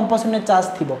मास माने कंपलसरी चार्ज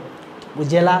थी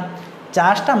बुझेगा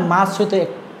चार्जटा मास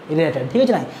सहित रिलेटेड ठीक है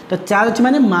ना तो चार्ज अच्छी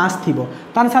माने मास थी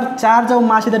ताने सर चार्ज और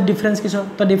मास इधर डिफरेंस किस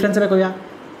तो डिफरेंस कह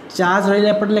चार्ज रही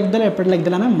एपटे लिखिदेले एपटे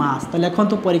लिखिदेले आम मास तो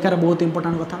लिखु परीक्षार बहुत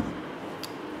इंपोर्टाट कथा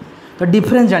तो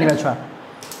डिफरेंस जाना छुआ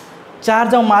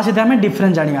चार्ज और मास आम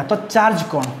डिफरेंस जाना तो चार्ज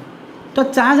कौन तो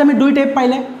चार्ज आम दुई टाइप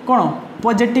पाइले कौन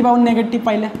पॉजिटिव और नेगेटिव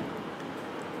पाइले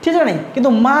ठीक है नहीं कि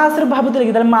मास भावुत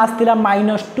लिखिदेले मास थी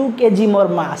 -2 kg मोर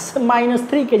मास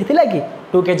 -3 kg थी कि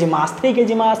 2 kg मास 3 kg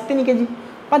मास 3 kg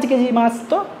 5 kg मास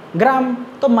तो ग्राम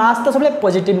तो मास तो सब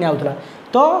पॉजिटिव नहीं आउला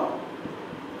तो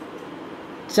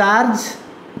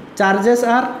charges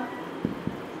are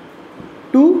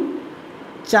to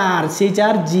charge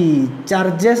CHARG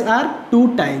charges are 2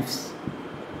 types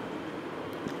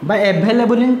bye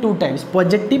available in 2 types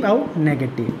positive आउ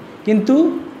नेगेटिव किंतु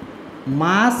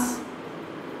मास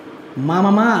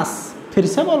मास फिर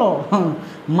से बोलो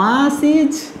मास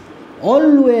इज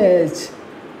ऑलवेज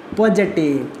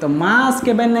पॉजिटिव तो मास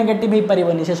के नेगेटिव हो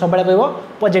पारनी से सब कह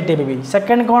पॉजिटिव भी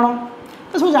सेकेंड कौन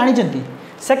तो सब जानते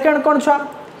सेकेंड कौन छुआ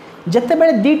जिते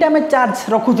बड़े दीटा में चार्ज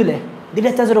रखुले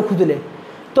दीटा चार्ज रखुले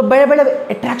तो बेले बेले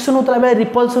एट्राक्शन होता बेले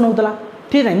रिपल्सन होता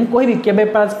ठीक है मुझे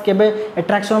कहबी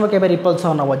एट्राक्शन हम के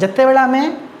रिपल्सन हम जिते बड़े आम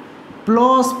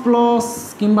प्लस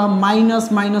प्लस कि माइनस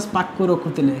माइनस पाक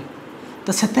रखुले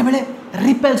तो सेते बेले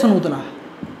रिपल्सन होता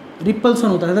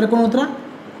कौन होता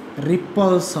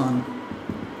रिपल्सन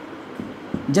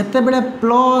जिते बड़े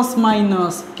प्लस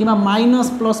माइनस कि माइनस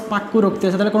प्लस पाक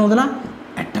रखते से कौन होता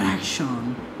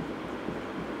एट्राक्शन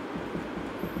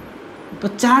तो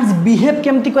चार्ज बिहेव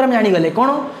केमती कर जानीगले कौन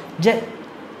जे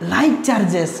लाइक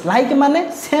चार्जेस लाइक माने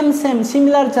same same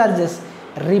similar charges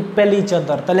repel each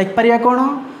other तो लिख पारिया कौन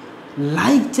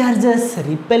like charges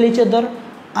repel each other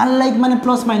unlike माने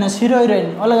प्लस माइनस हीरो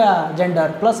हीरोइन अलग gender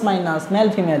plus minus male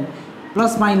female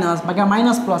plus minus बाकी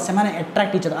माइनस प्लस से माने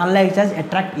attract each other unlike charge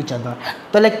attract each other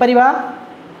तो लिख पारिबा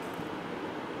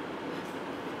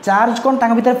चार्ज कौन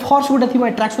तांग भीतर फोर्स गुटे थी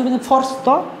अट्रैक्शन फोर्स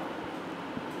तो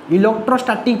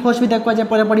इलेक्ट्रोस्टैटिक फोर्स भी देखा जाए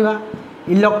पढ़ा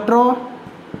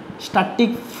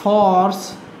electrostatic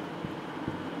force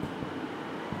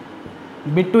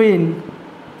between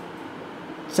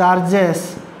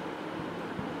charges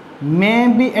may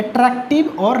be attractive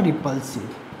और रिपल्सिव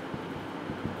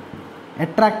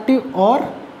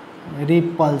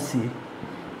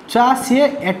सी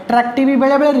अट्रैक्टिव भी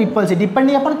बेले बेले रिपल्सिव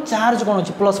डिपेंडिंग अपन चार्ज कौन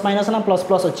अच्छी प्लस माइनस ना प्लस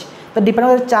प्लस अच्छी तो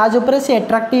डिपेंड चार्ज उपर सी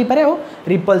अट्रैक्टिव हो पारे और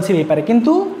रिपल्सिव हो पारे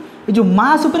किंतु जो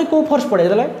मास उपर को फोर्स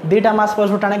पड़े दीटा मास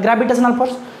फोर्स टाणे ग्राविटेशनल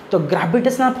फोर्स तो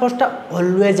ग्राविटेशनल फोर्सटा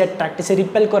ऑलवेज अट्रैक्ट से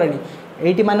रिपेल करेनि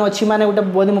एटी माने अच्छी माने गोटे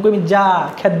बोधी मुझे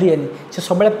जा खेद दिएनि से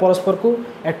सब परस्पर को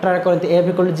अट्रैक्ट करते F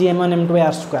 = G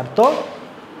m1m2r² तो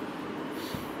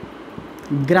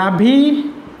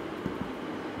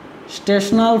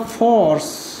gravitational force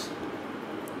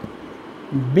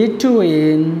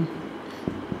between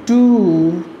two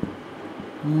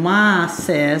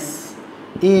masses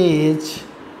is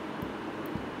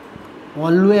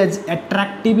always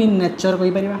attractive in nature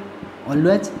कही परिबा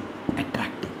always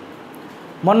attractive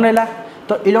मन रहला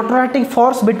तो इलेक्ट्रोस्टैटिक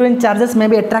फोर्स बिटवीन चार्जेस में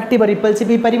भी अट्रैक्टिव और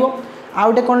रिपल्सिव हो पारिबो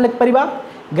आउटे कोन लिख परिबा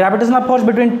gravitational force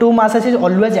between two masses is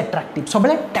always attractive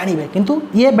सबले टाणीबे किंतु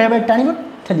ये बेले बेले टाणीबो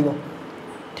थलिबो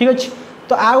ठीक अछि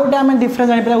तो आउटे आमे डिफरेंस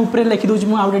जानि परा ऊपर लिखि दोछि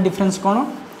मु आउटे डिफरेंस कोन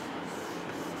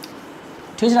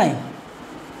ठीक नै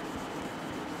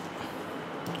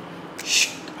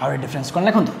आउटे डिफरेंस कौन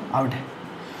लिखु आउटे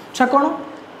छा कौन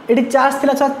ये चार्ज थी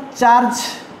चार्ज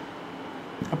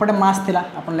एपटे मास थी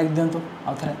आप लिख दिंतु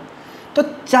आउ थे तो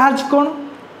चार्ज कौन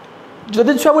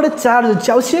जदि छुआ गोटे चार्ज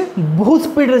अच्छे सी बहुत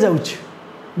स्पीड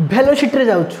वेलोसिटी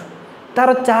जाऊँ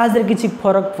तार चार्ज रे किसी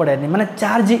फरक पड़े माने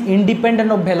चार्ज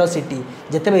इंडिपेंडेंट ऑफ वेलोसिटी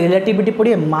जिते रिलेटिविटी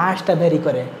पढ़े मासटा वेरी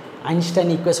करे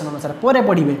आइंस्टाइन इक्वेशन अनुसार पर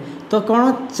पढ़े तो कौन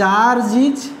charge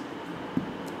is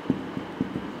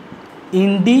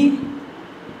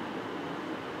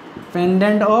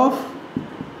independent of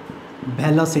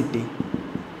velocity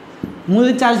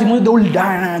मुझे चार्ज मुझे दौड़ली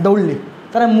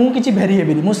तार मुझे भेरी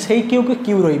हेबी मुझे क्यू को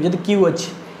क्यू रही जब क्यू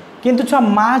अच्छी किंतु छुआ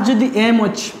मास जदि एम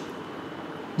अच्छी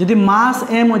जदि मास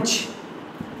एम अच्छी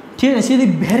ठीक है सी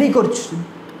भेरी कर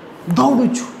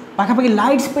दौड़ुचु पाखापाखि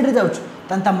लाइट स्पीड रे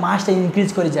जाऊँ मास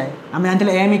इनक्रीज कर जाए आम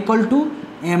जानते M equal to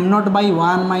am not by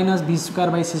 1 minus B square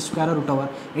by C square root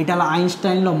over यहाँ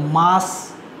आइंस्टाइन मास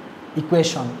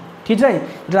इक्वेशन ठीक है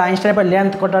जो आइंस्टाइन पर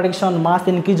लेंथ कॉन्ट्राडिक्शन मास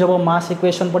इनक्रीज हम मास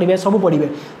इक्वेशन पढ़े सब पढ़े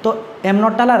तो एम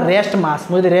नॉट है रेस्ट मास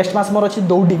मुझे रेस्ट मास मोर अच्छी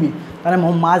दौड़बी तार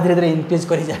मो मास धीरे धीरे इनक्रीज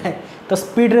कर जाए तो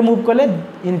स्पीड रे मूव कले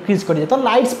इनक्रीज कर जाए तो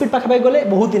लाइट स्पीड पाखापाखि गले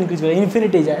बहुत इनक्रीज कर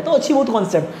इनफिनिटी जाए तो अच्छी बहुत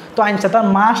कॉन्सेप्ट तो आइंस्टाइन तार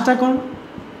मासटा कौन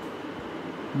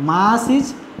mass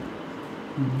is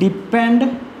depend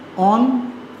on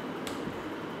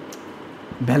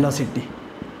velocity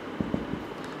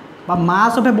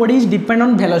mass of a body is depend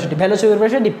on velocity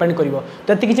velocity depend कर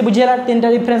तो ये किसी बुझीगला 3टा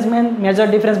डिफरेंस मेजर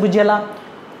डिफरेंस बुझीगला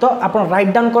तो आप राइट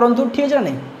डाउन करूँ ठीक है ना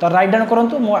नहीं तो राइट डाउन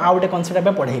करूँ मो आउ गोटे कनसेप्ट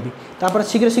पढ़ेबी तापर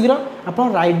शीघ्र शीघ्र आप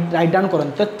राइट डाउन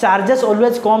करूँ तो charges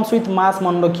always comes with mass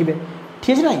मन रखिए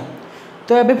ठीक है ना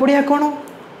तो ये पढ़िया कौन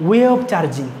वे ऑफ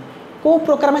चार्जिंग कौ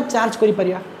प्रकार में चार्ज करें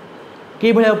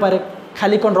कई भाया उपाय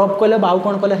खाली कौन रब कले आउ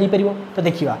कौन कले हो पार तो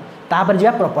देखा तापर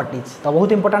जा प्रॉपर्टीज तो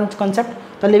बहुत इंपोर्टेंट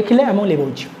कॉन्सेप्ट तो लिखिले आम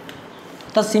लिखुच्छी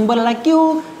तो सिंबल है क्यू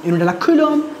यूनिट है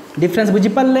खुलम डिफरेंस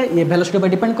बुझीपारे ये वेलोसिटी पर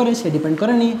डिपेंड करे से डिपेंड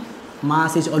करे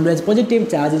mass is always positive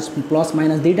charge is plus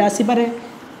minus दुईटा आसीपे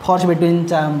फोर्स बिटवीन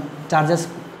चार्जेस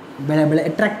बेले बेले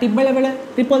एट्राक्टिव बेले बेले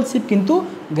रिपल्सिव किंतु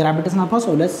ग्रेविटेशनल फोर्स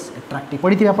ऑलवेज एट्राक्टिव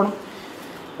पढ़ी थे आप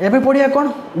पढ़िया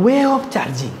कौन वे ऑफ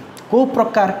चार्जिंग कौ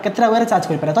प्रकार केतटा वे चार्ज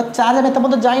कर तो चार्ज आम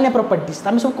एत जाइने प्रॉपर्टीज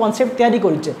आम सब कॉन्सेप्ट तैयारी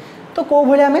करुचे तो कौ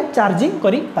भाई आम चार्जिंग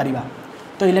कर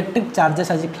तो इलेक्ट्रिक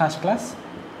चार्जेस आज क्लास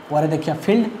पर देखिए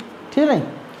फील्ड ठीक है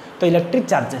तो इलेक्ट्रिक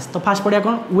चार्जेस तो फास्ट पढ़िया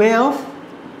कौन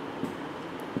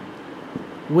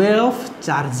वे ऑफ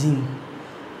चार्जिंग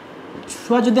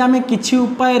छुआ जदि आम किसी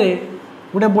उपाय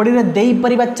गोटे बॉडी रे दे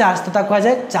परिबा चार्ज तो कह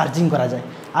जाए चार्जिंग करा जाए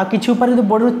आ किसी उपाय जो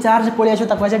बॉडी चार्ज पड़े आस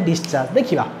कह जाए डिस्चार्ज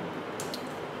देखा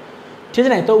ठीक है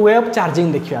ना तो वे ऑफ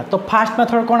चार्जिंग देखा तो फास्ट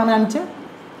मेथड कौन आम जाने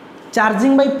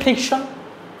चार्जिंग बाय फ्रिक्शन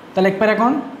तो लिख पारे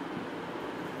कौन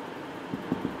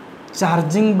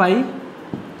charging by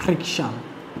friction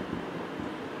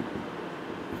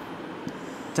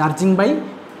charging by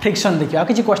friction देखिए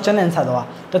किसी क्वेश्चन आंसर दवा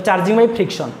तो चार्जिंग बाय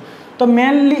फ्रिक्शन तो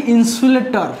मेनली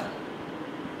इन्सुलेटर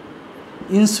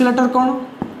कौन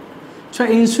छो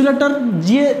इन्सुलेटर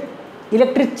जी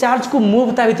इलेक्ट्रिक चार्ज को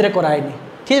मूव ता भितर कराएनी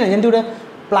ठीक है जमी गोटे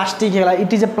प्लास्टिक है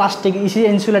it is a plastic is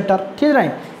insulator ठीक है ना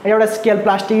ये गोटे स्केल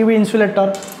प्लास्टिक भी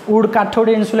इन्सुलेटर वुड काठ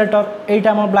गोटे इन्सुलेटर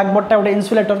यहाँ आम ब्लैक बोर्डटा गोटे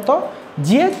इन्सुलेटर तो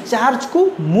जी चार्ज को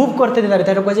मूव करते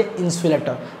कहे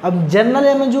इन्सुलेटर अब जनरली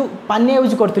आम जो पानी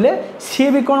यूज करते सी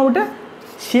भी कौन गोटे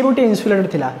सी गोटे इन्सुलेटर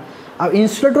थी आ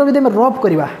इन्सुलेटर जब रब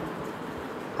करवा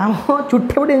आम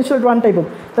छुट्टे गोटे इन्सुलेटर वन टाइप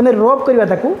तो रब करवा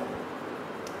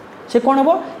से कौन हम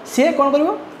सी कौन कर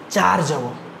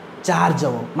चार्ज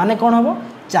हम माने कौन हम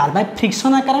चार्ज मैं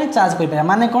फ्रिक्शन आकार में चार्ज कर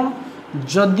माने कौन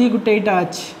जदि गोटे यहाँ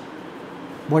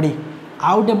अच्छी बॉडी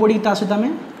आउ गोटे बॉडी ता सहित आम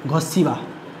घषा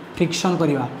फ्रिक्शन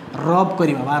करवा रब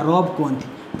करवा रब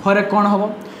कहती फरे कौन हम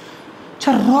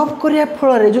अच्छा रब करने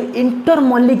फल जो इंटर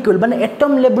मॉलिक्यूल माने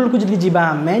एटम लेवल को जब जीवा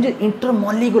आम जो इंटर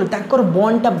मॉलिक्यूल ताकर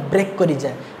बॉन्डटा ब्रेक कर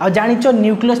जाए आ जानिच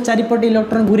न्यूक्लियस चारिपटे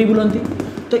इलेक्ट्रॉन घूरी बुलती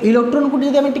तो इलेक्ट्रॉन को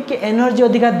जब आम टिके एनर्जी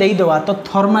अधिका देदेवा तो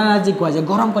थर्माल एनर्जी कहुए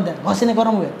गरम कर घसीने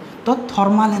गरम हुए तो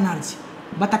thermal energy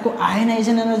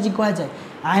ionization energy कहुए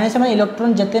ionization माने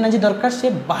इलेक्ट्रॉन जिते एनर्जी दरकार से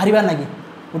बाहर लगे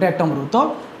गोटे एटम रू तो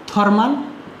थर्माल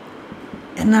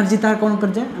एनर्जी तार कौन कर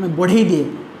जाए आम बढ़े दिए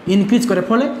इनक्रीज करे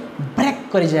फल ब्रेक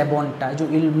कर जाए बॉन्डटा जो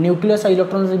न्यूक्लियस और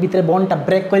इलेक्ट्रॉन भितर बॉन्डटा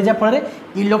ब्रेक कर जाए फल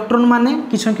इलेक्ट्रॉन माने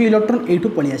किसी इलेक्ट्रॉन यू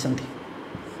पलि आसती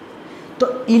तो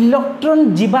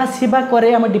इलेक्ट्रॉन जीवा सीवा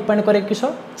करे आम डिपेंड करे किस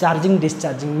चार्जिंग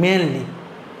डिस्चार्जिंग मेनली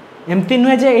एमती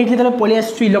नुहे जे ये पलि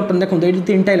आसु इलेक्ट्रॉन देखो ये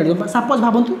 3टा इलेक्ट्रॉन सपोज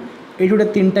भावतु ये गोटे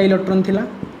 3टा इलेक्ट्रॉन थी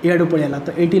इडू पलैला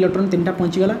तो ये इलेक्ट्रॉन 3टा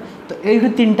पहुँचीगला तो ये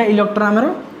 3टा इलेक्ट्रॉन आमर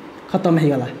खत्म हो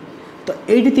गला तो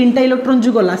ये 3टा इलेक्ट्रॉन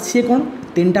जो गला सी कौन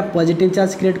 3टा पॉजिटिव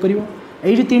चार्ज क्रिएट कर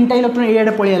ये 3टा इलेक्ट्रॉन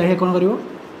ये पलैला ये कौन कर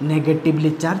नेगेटिवली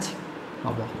चार्ज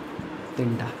हम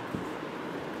 3टा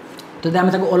तो आम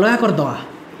अलग करदे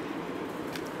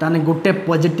ताने गोटे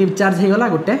पॉजिटिव चार्ज होगला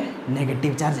गोटे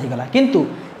नेगेटिव चार्ज होगला किंतु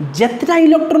जितना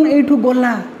इलेक्ट्रॉन यू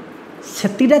गला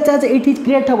सेटा चार्ज ये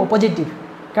क्रिएट हम पॉजिटिव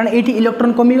कारण ये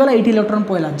इलेक्ट्रॉन कमीगला ये इलेक्ट्रॉन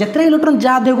पड़ा जितना इलेक्ट्रॉन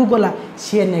जहाँ देह को गला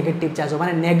सी नेगेटिव चार्ज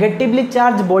माने नेगेटिवली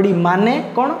चार्ज बॉडी माने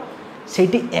कौन से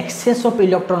एक्सेस ऑफ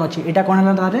इलेक्ट्रॉन अच्छी यहाँ कौन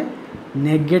है तारे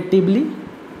नेगेटिवली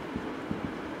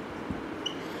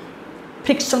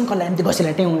फ्रिक्शन कला एमती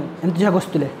घसले एमती जहाँ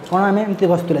घसुले कौन आम एमती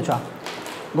घसुले छुआ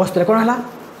घसुले कौन है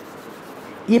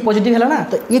ये पॉजिटिव है ना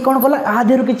तो ये कौन कला आ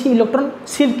देहर किसी इलेक्ट्रॉन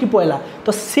सिल्क की पड़ला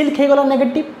तो सिल्क हो गला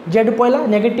नेगेटिव जेड पड़ला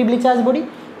नेगेटिवली चार्ज बॉडी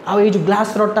आ ये जो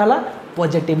ग्लास रडटा है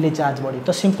पॉजिटिवली चार्ज बॉडी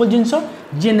तो सिंपल जिनस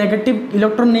जी नेगेटिव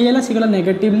इलेक्ट्रॉन नहीं गला सी गला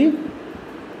नेगेटिवली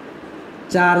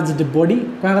चार्ज बॉडी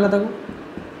कहगला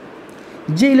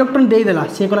ताको जी इलेक्ट्रॉन दे देला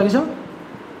सी कला किस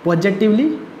पॉजिटिवली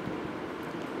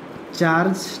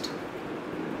चार्ज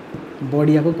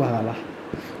बॉडी को कहगला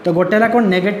तो गोटे है कौन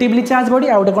नेगेटिवली चार्ज बॉडी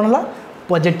आ गोटे कौन है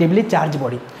पॉजिटिवली चार्ज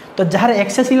बॉडी तो जहाँ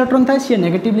एक्सेस इलेक्ट्रॉन था सी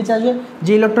नेगेटिवली चार्ज हुए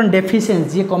जी इलेक्ट्रॉन डेफिशिएंसी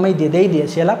जी कमे दिए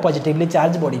सी है पॉजिटिवली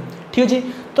चार्ज बॉडी ठीक अच्छे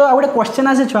तो आ गए क्वेश्चन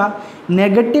आसे छुआ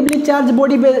नेगेटिवली चार्ज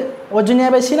बॉडी ओजनिया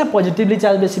बेसी ना पॉजिटिवली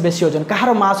चार्ज बेसी बेसी ओजन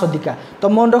कहार मास अधिका तो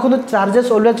मन रखो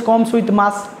charges always comes with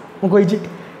mass मुझे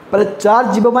पर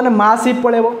चार्ज जीव माने मास ही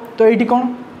पड़ेब तो ये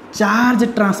कौन चार्ज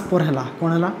ट्रांसफर है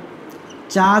कौन है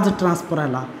चार्ज ट्रांसफर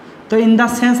है तो इन द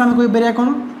सेंस आम कह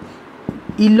कौन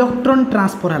इलेक्ट्रॉन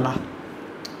ट्रांसफर है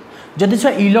जदि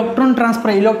छुआ इलेक्ट्रॉन ट्रांसफर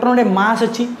इलेक्ट्रॉन रे मास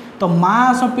अच्छी तो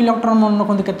मास ऑफ इलेक्ट्रॉन मन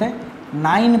रखते केते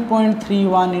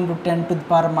 9.31 into 10 to the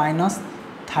power minus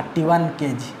 31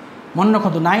 kg मन रखो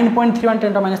 9.31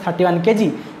 10 टू माइनस 31 kg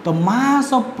तो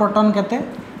मास ऑफ प्रोटॉन केते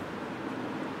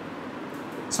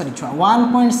सॉरी छुआ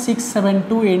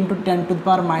 1.672 into 10 to the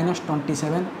power minus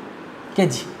 27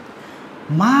 kg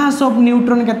mass of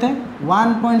neutron केते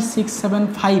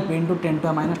 1.675 इंटू 10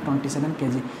 टू माइनस 27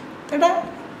 kg तो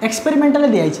एक्सपेरिमेंटल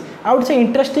दिखाई आउट से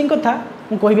इंटरेस्टिंग कथा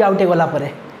मुझे कहि आउटे गला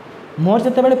परे मोर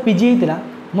जते बेले पीजी होता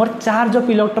मोर चार्ज ऑफ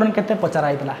इलेक्ट्रॉन केते पचारा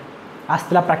होता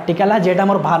आसला प्रैक्टिकल जेटा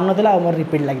मोर बाहर नाला मोर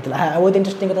रिपीट लगी बहुत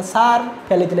इंटरेस्टिंग कथा सार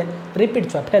फेल होते रिपीट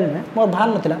छुआ फेल में मोर बाहर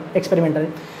नाला एक्सपेरिमेंटल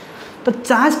तो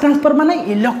चार्ज ट्रांसफर माने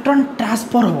इलेक्ट्रॉन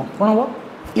ट्रांसफर हम कौन हम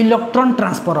इलेक्ट्रॉन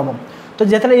ट्रांसफर हम तो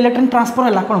जिते इलेक्ट्रॉन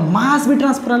ट्रांसफर है कौन मास भी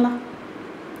ट्रांसफर है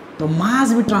तो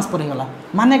मास भी ट्रांसफर होगा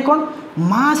माने कौन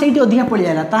मास ये अधिका पड़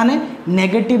जाएगा ताने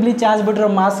नेगेटिवली चार्ज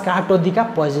बॉडी मास काटो अधिका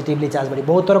पॉजिटिवली चार्ज बॉडी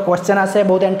बहुत थोड़ा क्वेश्चन आसे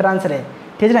बहुत एंट्रांस रे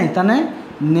ठीक है ताने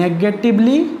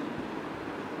negatively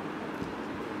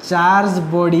charge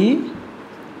body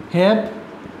have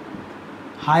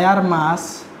higher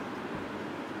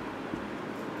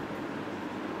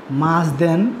mass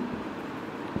then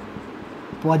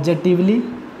positively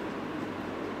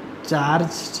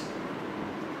charged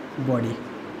body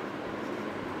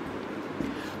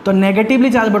तो नेगेटिवली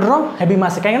चार्ज बॉडी हेवी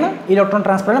मास कहीं ना इलेक्ट्रॉन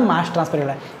ट्रांसफर है मास ट्रांसफर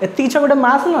है एति गोटे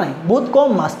मास ना बहुत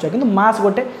कम मास छुआ कि मास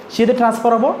गोटे सी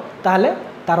ट्रांसफर हम ताले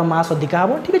तार मास अधिका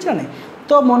हम ठीक अच्छे ना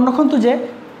तो मन रखु जे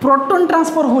प्रोटॉन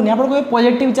ट्रांसफर होनी आप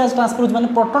पॉजिटिव चार्ज ट्रांसफर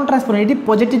हो प्रोटॉन ट्रांसफर ये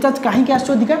पॉजिटिव चार्ज कहीं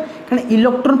अधिका कारण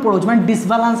इलेक्ट्रॉन पड़ोस मैं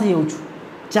डिसबालांस हो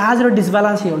चार्ज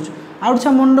डिसबालांस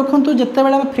हो मन रखु जिते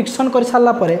बड़े फ्रिक्शन कर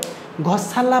सारापर घस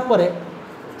सारापर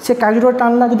से कागज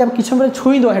टाणला जब आप किसी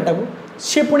छुई देटा को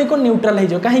सी पुणी को न्यूट्राल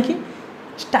हो कहीं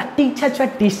स्टाटिक चार्ज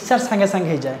डिस्चार्ज सांगे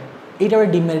सांगे हो जाए यहाँ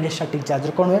गोटे डिमेरिट स्टाटिक चार्ज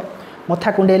कौन हुए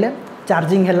मथा कुंडेले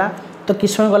चार्जिंग है तो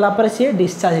किस समय गलापर सी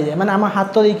डिस्चार्ज हो जाए मैंने आम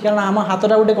हाथ देखिए कारण आम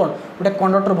हाथटा गोटे कौन गोटे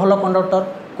कंडक्टर भल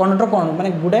कंडक्टर कौन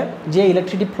मैंने गोटे जे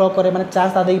इलेक्ट्रिसिटी फ्लो करे मैंने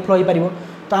चार्ज ता फ्लो हो पार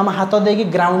तो आम हाथ देकी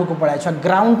ग्राउंड को पड़ाए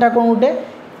ग्राउंडटा कौन गोटे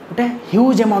गोटे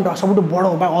ह्यूज अमाउंट सब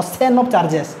बड़ असेन ऑफ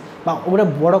चार्जेस गोटे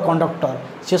बड़ कंडक्टर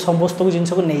सी समस्त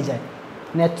जिनस को नहीं जाए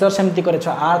नेचर सेमती करे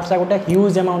आर्थटा गोटे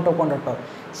ह्यूज अमाउंट ऑफ कंडक्टर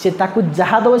सी ताकू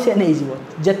जहाँ दब सी नहीं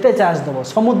जिते चार्ज दब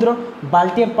समुद्र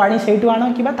बाल्टी पानी से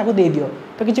आण कि दे दियो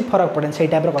तो किसी फरक पड़े से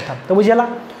टाइप कथा तो बुझीगला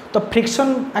तो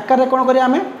फ्रिक्शन आकार कौन करें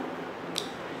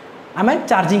आम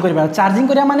चार्जिंग कर चार्जिंग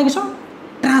करा माने किस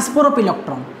ट्रांसफर ऑफ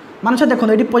इलेक्ट्रॉन माने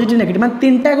देखो ये पॉजिटिव नेगेटिव मैं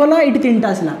तीनटा गला ये तीनटा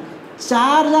आसला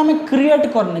चार्ज आम क्रिएट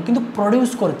करने कि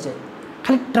प्रोड्यूस करचे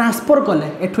खाली ट्रांसफर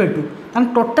कले एठू एठू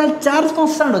टोटाल चार्ज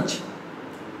कन्स्टांट अच्छी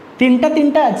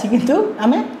तीनटा अच्छी किंतु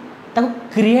आम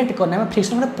क्रिएट करने आम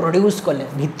फ्रिक्शन में प्रोड्यूस कले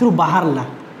भितर बाहरला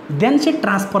देन से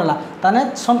ट्रांसफर है ताने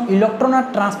सम electron are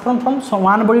transfer from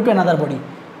one body to another body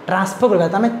transfer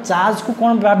कर आम चार्ज को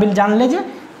कौन भाविल जानले जे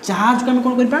चार्ज को आम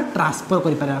कौन कर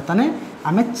ट्रांसफर कर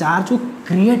आम चार्ज को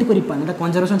क्रिएट कर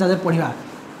कंजर्वेशन चार्ज पढ़ा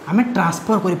आम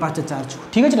ट्रांसफर कर पार्चे चार्ज को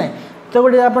ठीक अच्छे ना तो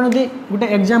गोटे आप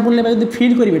गोटे एग्जांपल ले जो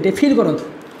फिल करेंगे फिल करूँ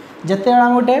जिते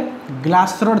आम गोटे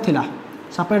ग्लास रड थिला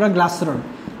सपोज ग्लास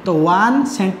रड तो 1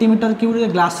 सेंटीमीटर क्यूब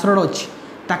ग्लास रड अच्छी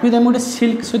ताकि गोटे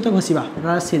सिल्क सहित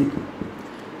घषा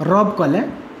सिल्क रब कले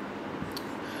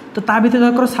तो ता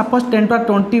भर सपोज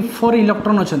 10⁻24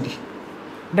 इलेक्ट्रॉन अच्छा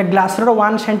गोटे glass rod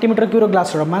 1 centimetre cube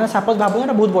glass rod मैंने सपोज भावुँ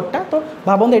गोटे बहुत बड़ा तो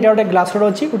भावुँ यहाँ गोटे ग्लास रड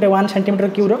अच्छी गोटे 1 सेंटीमीटर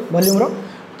क्यूब वॉल्यूम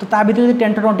तो ता भर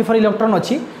 10⁻24 इलेक्ट्रॉन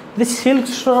अच्छी यदि सिल्क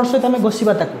रड सहित आम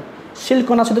घषा सिल्क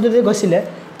कना सहित जो घषिले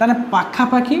ताने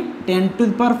पाखापाखि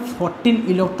 10⁻14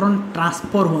 इलेक्ट्रॉन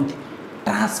ट्रांसफर होती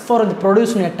ट्रांसफर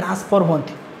प्रोड्यूस नहीं ट्रांसफर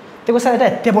होती देखो सर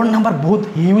एट बड़ नंबर बहुत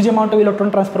huge amount of electron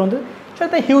transfer होते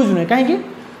सर ह्यूज नुहे कहीं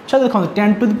अच्छा देखो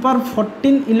 10 to the power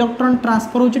 14 electron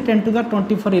transfer हो 10 to the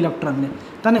 24 इलेक्ट्रॉन में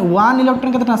ताने 1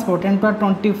 इलेक्ट्रॉन के transfer 10 to the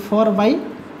 24 by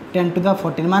 10 to the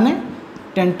 14 माने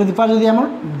 10 to the power जदि हमर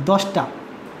 10 टा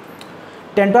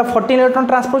 10 to the 14 electron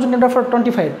transfer 10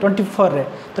 to the 24 रे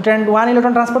तो 1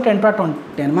 इलेक्ट्रॉन ट्रांसफर 10 to the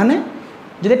 10 माने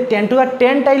जदि 10 to the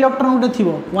 10 टा इलेक्ट्रॉन गोटे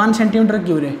थिबो 1 सेंटीमीटर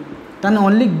क्यूब रे ताने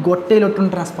ओनली गोटे इलेक्ट्रॉन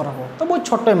ट्रांसफर हो तो बहुत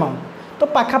छोट अमाउंट तो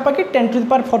पाखापाखि 10 to the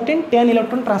power 14 10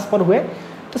 electron transfer हुए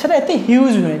तो सेटा एते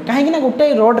ह्यूज नुहे कहीं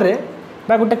गोटे रोड रे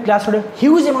बा गोटे class road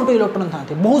huge amount electron था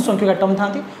बहुत संख्यक एटम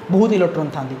था बहुत इलेक्ट्रॉन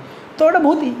था तो ये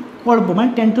बहुत अल्प मैं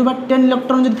 10 to the 10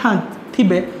 इलेक्ट्रॉन जो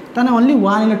थे ताने ओनली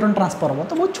 1 इलेक्ट्रॉन ट्रांसफर हम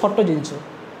तो बहुत छोट जिनस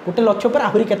गोटे लक्ष्य पर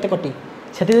आहरी केते कटी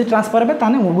से ट्रांसफर हे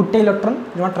ताने गोटे इलेक्ट्रॉन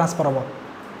जो ट्रांसफर हम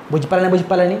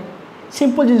बुझिपारे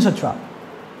सिंपल जिनस छुआ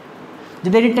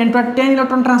जब 10 to the 10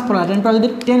 इलेक्ट्रॉन ट्रांसफर है 10 to the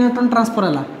 10 इलेक्ट्रॉन ट्रांसफर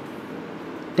है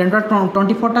 10 to the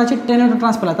 24 अच्छे 10 इलेक्ट्रॉन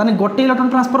ट्रांसफर है ताने गोटे electron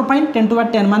transfer pi 10 to the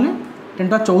 10 माने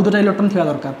 10 to the 14 इलेक्ट्रॉन थी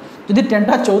दरकार जब 10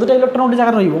 to the 14 इलेक्ट्रॉन गोटे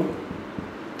जगह रही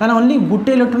ओनली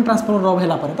गोटे इलेक्ट्रॉन ट्रांसफर रब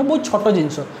है तो बहुत छोट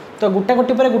जिनस तो गोटे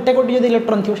गोटे पर गोटे गोटे जब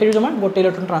इलेक्ट्रॉन थी से जमा गोटे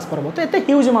इलेक्ट्रॉन ट्रांसफर हो तो ये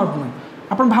ह्यूज अमाउंट नुहे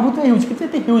आप भावुए ह्यूज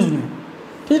कि ह्यूज नुहे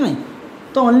ठीक है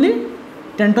तो ओनली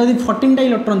 10 to the 14 टा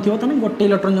इलेक्ट्रॉन थी तो गोटे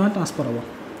इलेक्ट्रॉन जमा ट्रांसफर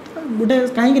हम गोटे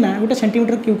कहीं गोटे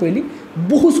सेंटीमीटर क्यूब कहली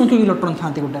बहुत संख्यक इलेक्ट्रॉन था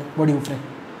गोटे बॉडी उपरे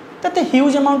तो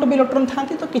ह्यूज अमाउंट ऑफ इलेक्ट्रॉन था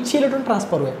तो किसी इलेक्ट्रॉन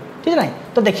ट्रांसफर हुए ठीक है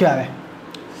तो देखिए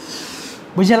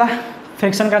बुझेगा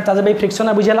फ्रिक्शन का चार्ज भाई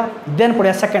फ्रिक्शन बुझेगा देन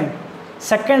पढ़िया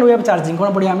सेकेंड वे ऑफ चार्जिंग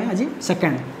कौन पढ़िया आम आज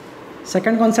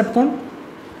सेकेंड कॉन्सेप्ट कौन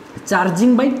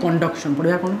चार्जिंग बाय कंडक्शन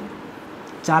पढ़िया कौन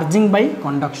चार्जिंग बाय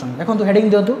कंडक्शन देखो हेडिंग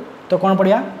दिंतु तो कौन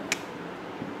पढ़िया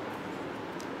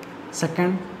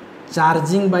सेकेंड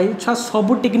चार्जिंग बाय छुआ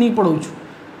सब टेक्निक पढ़ाऊँ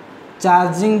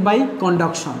चार्जिंग बाय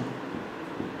कंडक्शन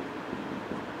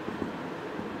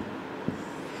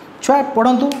छुआ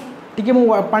पढ़तु टी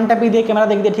पानीटा पी दिए कैमेरा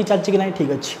देखिए ठीक चलती कि ना ठीक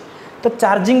अच्छे तो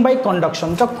चार्जिंग बाय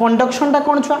कंडक्शन तो कंडक्शन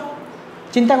कौन छुआ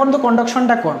चिंता कर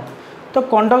कंडक्शन कौन तो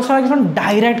कंडक्शन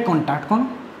डायरेक्ट कंटाक्ट कौन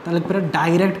पूरा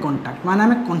डायरेक्ट कंटाक्ट माने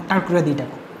आम कंटाक्ट करा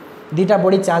दुईटा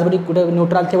बॉडी चार्ज बॉडी गोटे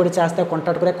न्यूट्राल थे गोटे चार्ज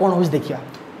कंटाक्ट करा कौन हो देखिए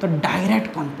तो डायरेक्ट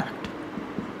कंटाक्ट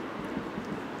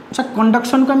अच्छा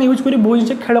कंडक्शन को आम यूज कर बहुत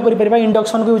जिन खेल कर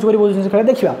इंडक्शन को यूज कर बहुत जिन खेल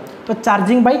देखा तो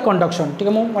चार्जिंग बाय कंडक्शन ठीक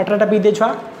है मुझे वाटरटा पी दे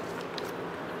छुआ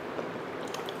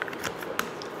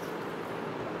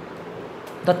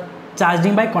तो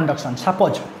चार्जिंग बाय कंडक्शन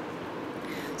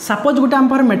सपोज गोटे आम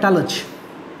पाखे मेटाल अच्छी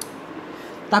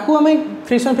ताकू आम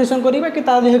फ्रिक्शन करवा कि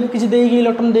देह किसी देकी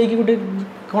इलेक्ट्रॉन देकी गोटे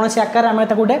कौन से आकार आम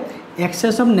गोटे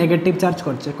एक्सेस ऑफ नेगेटिव चार्ज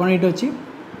करछे कौन ये अच्छी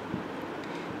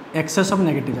एक्सेस ऑफ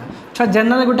नेगेटिव चार्ज छा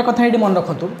जनरल गोटे कथा ये मन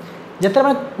रखु जिते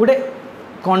गोटे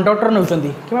कंडक्टर नौ कि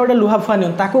गोटे लुहा फुआ नि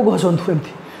घसतु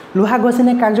एमती लुहा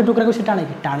घसीने कागज टुकरा को टाणे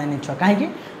कि टाणे नहीं छुआ कहीं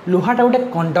लुहाटा गोटे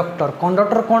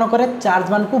कंडक्टर कौन करे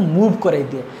चार्ज मान को मूव करे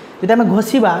दिए जब आम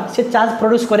घषा से चार्ज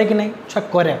प्रोड्यूस करे कि नहीं छुआ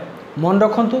करे मन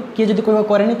रखु किए जब कह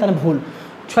कैनि तेल भूल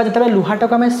छुआ जिते लुहाटा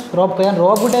को आम रब कर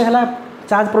रब गोटे है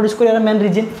चार्ज प्रोड्यूस कर मेन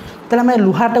रिजन तेल आम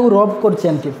लुहाटा को रब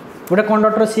करमती गोटे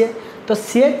कंडक्टर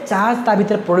सी चार्ज ता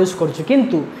भीतर प्रोड्यूस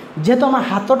करूँ जेहेतु आम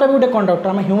हाथटा भी गोटे कंडक्टर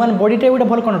आम ह्यूमन बॉडीटा गोटे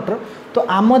भल कंडक्टर तो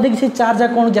आम देखिए से चार्ज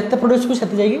कौन जिते प्रोड्यूस को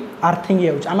जाकि आर्थिंग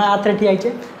होम आर्थे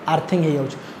ठियाचे आर्थिंग हो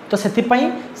तो से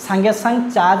सांगे सांग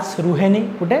चार्ज रुहेनि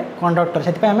गोटे कंडक्टर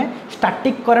से आम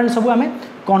स्टाटिक करेन्ट सब आम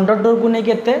कंडक्टर को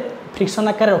लेकिन एत फ्रिक्शन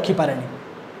आकार रखिपारे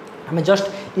आम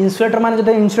जस्ट इन्सुलेटर मान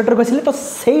जो इन्सुलेटर घसीले तो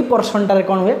सही पर्सनटार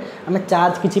कौन हुए आम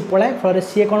चार्ज किसी पलाए फल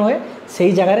सी कौन हुए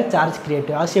से जगह चार्ज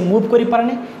क्रिएट हुए सी मूव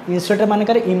करें इन्सुलेटर मानक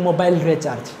इमोबाइल हुए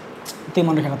चार्ज ये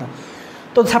मन रखा कथा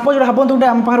तो सपोज भावतु गोटे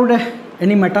आम पाखे गोटे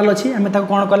एनी मेटाल अच्छी आम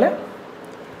कौन कले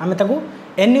आम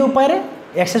एनी उपाय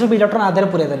एक्सेस ऑफ इलेक्ट्रॉन आधार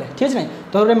पूरे देले ठीक है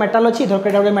तो गोटे मेटाल अच्छी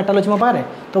धरकर गोटे मेटाल अच्छी मो पाखे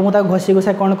तो मुझे घसी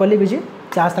घुसा कौन कली किसी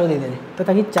चार्ज तक देदेली तो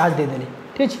ताकि चार्ज देदेली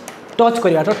ठीक है टच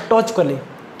करवा तो टच कली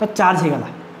तो चार्ज होगला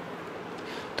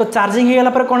तो चार्जिंग होगला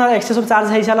पर कौन एक्सेस ऑफ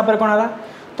चार्ज हो सारा कौन है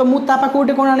तो मुझे पाखे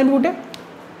गोटे कौन आनी गोटे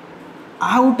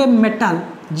आ गोटे मेटाल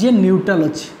जी न्यूट्रल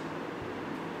अच्छी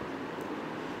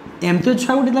एमती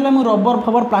छुआ गोटे देला मुझे रबर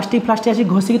फबर प्लास्टिक आसी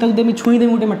घसिक देमी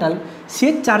छुईदेमी गोटे metal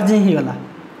C charging होगला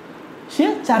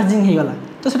C charging होगला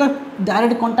तो सेटा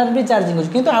डायरेक्ट कंटाक्ट भी चार्जिंग हो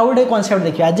किंतु आउ गोटे कनसेप्ट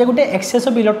देखिए आज गोटे एक्सेस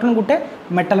ऑफ इलेक्ट्रॉन गोटे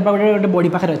मेटाल गोटे गोटे बॉडी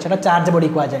पाखे अच्छे चार्ज बॉडी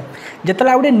कहुए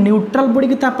जिते गोटे न्यूट्रल बॉडी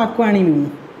की पाक आनी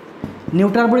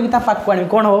न्यूट्रल बॉडी की पाक आनी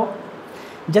कौन हो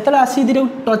जिते आसी धीरे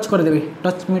टच करदेवी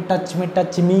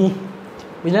टच मी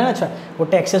बुझे ना छुआ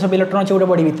गोटे एक्सेस ऑफ इलेक्ट्रॉन अच्छे गोटे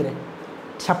बॉडी भितर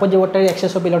सपोज गोटे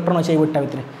एक्सेस ऑफ इलेक्ट्रॉन अच्छे गोटा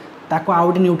भितर ताको आउ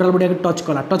गोटे न्यूट्रल बॉडी टच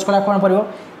कला कौन पड़ो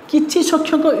किसी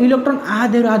संख्यक इलेक्ट्रॉन आ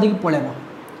देहर आ देकी पलैब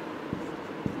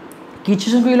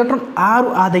किसी संख्यक इलेक्ट्रॉन आरु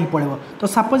आ देकी पलैब तो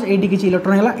सपोज ये किसी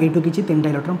इलेक्ट्रॉन है यू किसी 3टा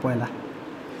इलेक्ट्रॉन पलैला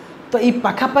तो ये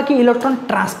पाखापाखि इलेक्ट्रॉन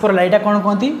ट्रांसफर है, कौन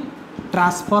कहती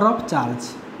transfer of charge,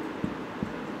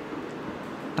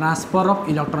 transfer of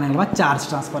electron है चार्ज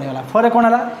ट्रांसफर है। फर कौन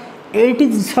है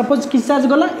ये सपोज किसी चार्ज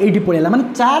गला ये पड़ेगा माने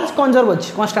चार्ज कंजर्व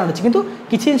अच्छी कन्स्टाट अच्छी कितु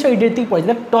किसी जिन ये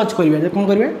पड़े टच करेंगे कौन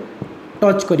करेंगे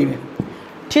टच करेंगे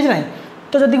ठीक है।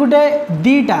 तो जदि गोटे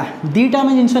दीटा आम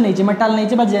जिन नहीं मेटाल नहीं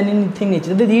जेन्युइन थिंग नहीं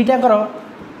जब दीटा कर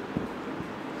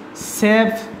सेम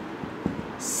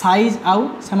साइज आउ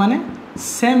से माने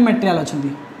सेम मटेरियल अच्छा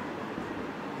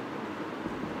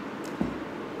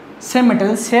सेम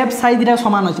मटेरियल सेप साइज दुटा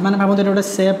सामान अच्छे मैंने भावते गोटे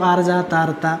सेप आर जहाँ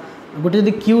तार ता गोटे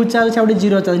जब क्यू चार्ज गोटे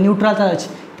जीरो चार्ज न्यूट्राल चार्ज अच्छे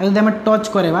जब आम टच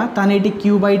करवा ताने ये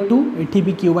Q/2 ये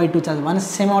भी Q/2 चार्ज माने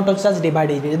same amount of charge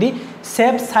divide हो जब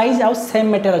सेप साइज आउ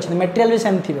सेम मटेरियल अच्छे मटेरियल भी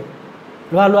सेम थी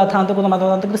लुहा लुहा था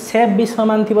तो सेप भी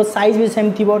सामान थी साइज भी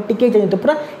सेम थी टिके चेंज तो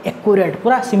पूरा एक्यूरेट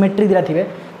पूरा सिमेट्री दिला थे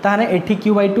ताने एठी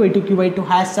Q/2 एठी Q/2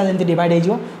 हाईएस्ट चार्ज एमती डिवाइड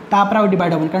हो तापर आउ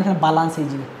डिवाइड होबन कारण बालांस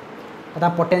हो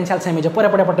पोटेंशियल सेम हो परे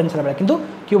परे पोटेंशियल बेले किंतु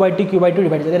Q/2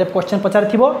 डिवाइड जब क्वेश्चन पचार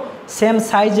थी सेम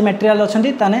साइज मटेरियल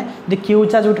अच्छी ताने क्यू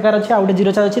चार्ज उठकार अच्छे आउ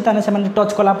जीरो चार्ज अच्छी ताने से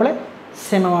टच कला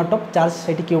सेम अमाउंट ऑफ चार्ज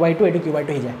से Q/2 ये Q/2 हो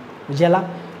जाए बुझीगला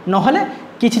ना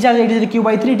किसी चार्ज ये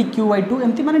Q/3 ये Q/2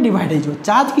 एमती माने डिवाइड हो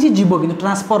चार्ज किसी जीव कि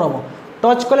ट्रांसफर हम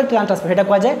टच कले ट्रांसफर यहाँ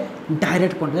कहुए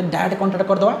डायरेक्ट कंटाक्ट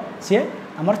करदे सी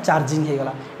आमर चार्जिंग हो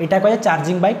गला यहाँ कहुए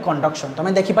चार्जिंग बाय कंडक्शन तुम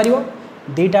देखिपार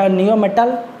दीटा नियो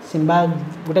मेटाल सिंबा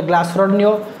गोटे glass rod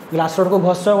neo glass rod को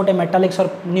घस गोटे मेटालिक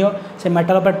नियो से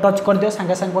मेटाल पर टच कर दियो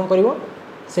सांगे सांगे कौन कर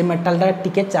से मेटालटा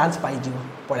टिके चार्ज पाइज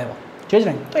पड़ेब ठीक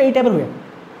है तो यही टाइप हुए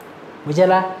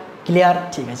बुझेगा क्लियर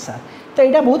ठीक है सर। तो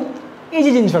यहाँ बहुत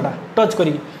इजी जिनसा टच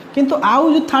करी किंतु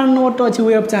आउ जो थर्ड नंबर अच्छी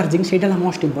वे ऑफ चार्जिंग से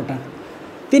most important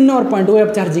 3 number point way of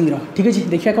charging ठीक है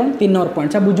देखिए कौन 3 नंबर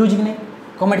पॉइंट बुझे कि नहीं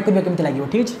कमेंट करेंगे केमती लगे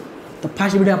ठीक है। तो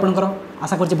फास्ट वीडियो आपंकर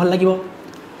आशा कर भल लगे।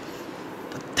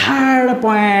 थर्ड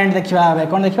पॉइंट देखा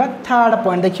कौन देखा थर्ड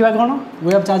पॉइंट देखा कौन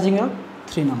वे ऑफ चार्जिंग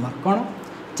 3 नंबर कौन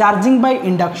charging by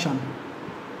induction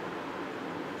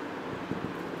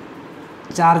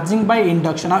charging by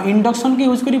induction और इंडक्शन के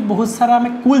यूज करी बहुत सारा आम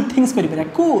कूल थिंग्स कर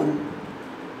कूल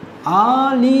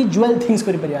अनयूजुअल थिंग्स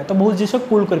कर तो बहुत जिस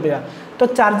कूल कर तो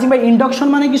चार्जिंग बाय इंडक्शन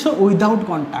माने किस विदाउट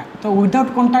कंटाक्ट तो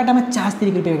विदाउट कंटाक्ट आम चार्ज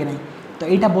तैयारी कर नहीं तो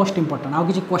यहाँ मोस्ट इंपोर्टेंट आउ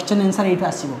किसी क्वेश्चन आंसर ये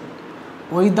आसो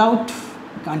विदाउट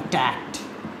कंटाक्ट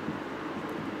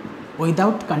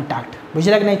विदाउट कंटाक्ट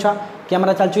बुझे कि नहीं छुआ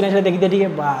कैमेरा चलचु नहीं देखिए ठीक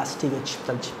है बास ठीक है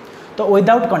चलছি तो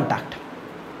विदाउट कंटाक्ट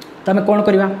तो आम कौन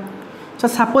करवा तो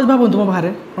सपोज भाव तुम बाहर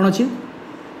कौन अच्छी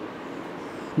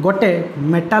गोटे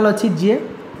मेटाल अच्छी जी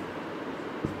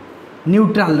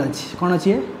न्यूट्राल अच्छी कौन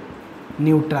अच्छी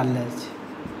न्यूट्राल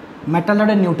अच्छी मेटाल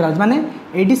गोटे न्यूट्राल माने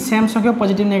ये सेम संख्यक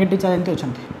पॉजिटिव नेगेटिव चार्ज एमती अच्छा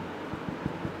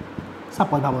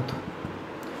सपोज भाव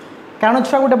कारण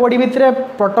छुआ गोटे बॉडी भितर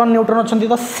प्रोटॉन न्यूट्रॉन अच्छा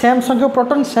तो सेम संख्यक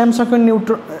प्रोटॉन सेम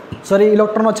संख्यक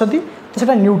इलेक्ट्रॉन अच्छा तो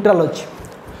सेटा न्यूट्राल अच्छी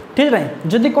ठीक है।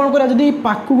 जदि कौन करा जदि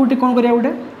पाकू गोटे कौन करा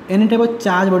गोटे any type of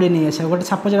charge body नहीं आसे गोटे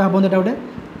सपोज भावते गोटे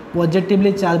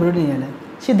पॉजिटिवली चार्ज बॉडी नहीं आए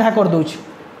सीधा करदे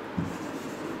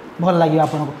भल लगे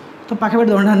आपको तो पाखे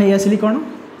दंडा नहीं आसली कौन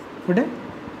गोटे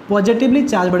पॉजिटिवली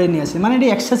चार्ज बॉडी नहीं आसे माने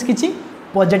ये एक्सेस किसी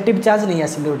पॉजिटिव चार्ज नहीं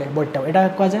आसिले गोटे बॉडीटा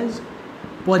यहाँ कहुए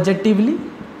पॉजिटिवली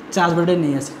चार्ज बॉडी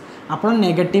नहीं आसे आप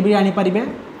नेगेटिवली आनीपारे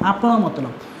आप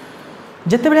मतलब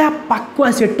जितेबाला पाकू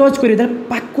आसवे टच करेंगे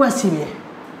पाकू आसवे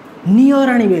नियर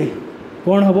आणवे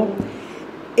कौन हम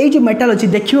ये जो मेटाल अच्छी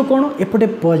देखिए कौन एपटे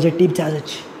पॉजिटिव चार्ज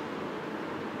अच्छी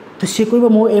तो सी कह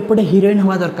मो एपटे हिरोइन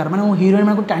हवा दरकार माने मो हिरोइन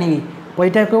मान को टाणी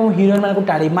पैटा कह हिरोइन मान को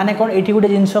टाणी माने कौन ये गोटे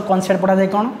जिन कनसेप्ट पढ़ा जाए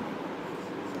कौन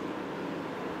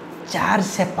चार्ज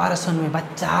सेपारेशन में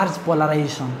चार्ज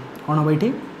पोलाराइजेशन कौन हम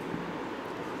ये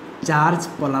चार्ज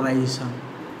पोलाराइजेशन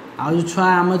आउ छुआ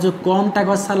आम जो कमटा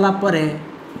कर सारापर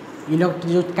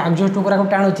इलेक्ट्रिक जो कागज टुकड़ा को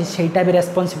टाणुची से भी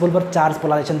रेस्पॉन्सिबल फॉर चार्ज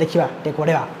पोलाराइजेशन देखा टे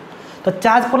पढ़ा तो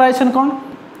चार्ज पोलाराइजेशन कौन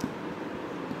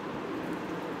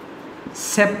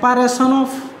separation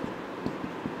of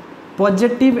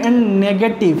positive and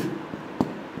negative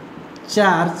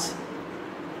charge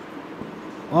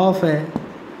of a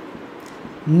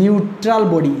neutral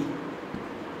body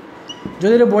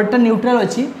जो बॉडीटा न्यूट्रल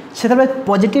अच्छी से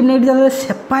पॉजिटिव नेगेटिव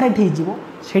सेपारेट हो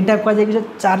सेटा कहुए कि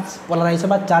चार्ज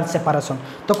पोलाराइजेशन चार्ज सेपारेशन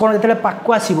तो कौन जो पाक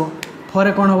आसो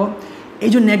फरे कौन हम ये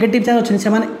जो नेगेटिव चार्ज अच्छे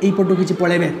से पटू किसी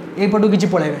पलैबे ये पटू किसी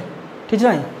पलैबे ठीक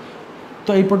है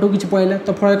तो ये पटू किसी पलैले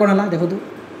तो फल कौन है देखो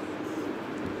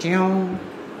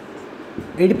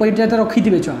ये पॉजिटिव चार्ज रखी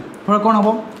थे छुआ फल कौन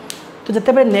हम तो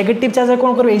जिते नेगेटिव चार्ज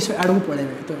कौन करेंगे ये आड़ को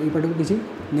पलैबे तो ये पटू किसी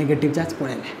नेगेटिव चार्ज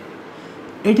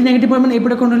पलैले ये नेगेटिव मैंने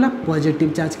ये कौन रहा पॉजिटिव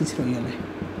चार्ज किसी रहीगले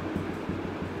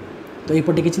तो ये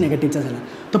पटे किसी नेगेटिव चार्ज है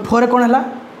तो फोर कौन है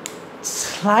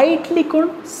स्लाइटली कौन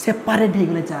सेपरेट हो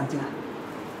गले चार्ज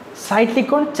स्लाइटली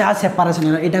कौन चार्ज सेपारेशन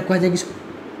है यहाँ कह जाए कि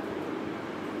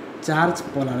चार्ज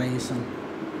पोलराइजेशन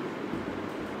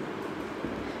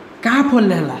क्या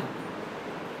फल है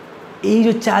ये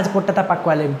जो चार्ज पट्टा पाक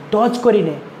आले टच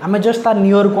करें आम जस्ट तार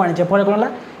नियर को आने फल कौन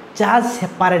है चार्ज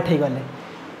सेपारेट हो गले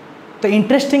तो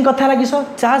इंटरेस्टिंग कथा है कि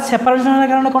चार्ज सेपारेशन होने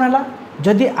कारण कौन है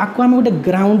जदि आपको आम गोटे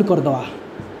ग्राउंड करदे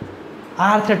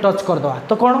आर्थ रे टच करदे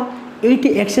तो कौन ये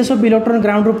एक्सेस ऑफ इलेक्ट्रॉन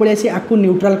ग्राउंड रू पलि आपको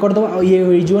न्यूट्रल करदे और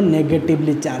ये हो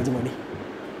नेगेटिवली चार्ज बॉडी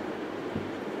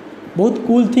बहुत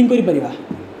कूल थिंग करिपरिबा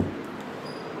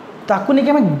ताकू नहीं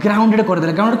कि आम ग्राउंडेड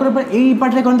करदे ग्राउंड कर यही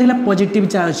पार्टे कौन देखला पॉजिटिव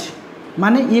चार्ज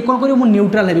माने ये कौन कर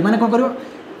न्यूट्रल है माने कौन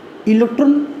कर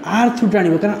इलेक्ट्रॉन आर्थ रू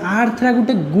आने कारण आर्थ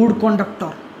गोटे गुड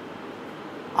कंडक्टर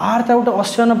आर्थ गोटे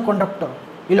ऑसियन ऑफ कंडक्टर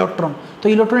इलेक्ट्रॉन तो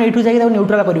इलेक्ट्रॉन यू जाए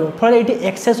न्यूट्रल कर फल ये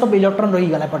एक्सेस ऑफ इलेक्ट्रॉन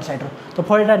रहीगला एपट सैड्र तो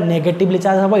फल यहाँ नेगेटिवली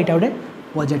चार्ज हम यहाँ गोटे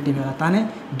पॉजिटिव है ताने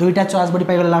दुईटा चार्ज बॉडी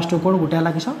पाइगला लास्ट कौन गोटे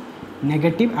है किस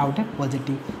नेगेटिव आ गोटे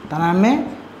पॉजिटिव ताने आम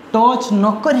टच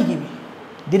न करिकी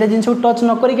भी दुटा जिन टच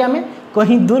न करिकी आम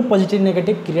कहीं दूर पॉजिटिव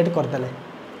नेगेटिव क्रिएट करदे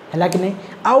है कि नहीं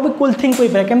आउ भी कूल थिंग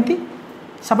करें केमती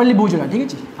सपली बुझला ठीक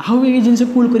अच्छे आउ भी ये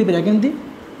जिन कूल करें केमती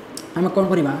आम कौन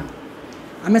करवा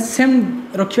आम सेम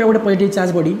रखा गोटे पॉजिटिव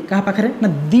चार्ज बॉडी क्या पाखे ना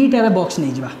दीटा बॉक्स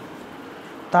नहीं जावा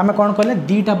तो आम कौन कले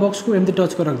दीटा बॉक्स को एमती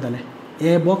टच कर रखदे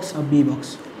ए बॉक्स और बी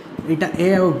बॉक्स यहाँ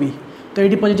ए और बी तो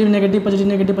ये पॉजिटिव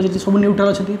नेगेटिव सब न्यूट्रल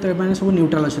अच्छा तो ये सब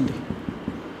न्यूट्रल अच्छा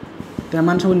तो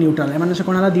एम सब न्यूट्रल एम से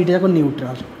कौन है दीटा जाक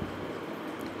न्यूट्रल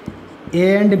ए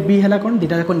एंड बी है कौन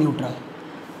दीटा जाक न्यूट्रल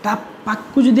ता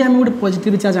पाकू जदि आम गोटे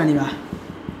पॉजिटिव चार्ज आनिबा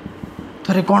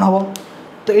थोड़े कौन हम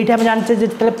तो ये आम जानते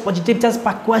जो पॉजिटिव चार्ज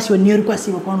पाकू आसो नियर को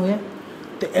आसो कौन हुए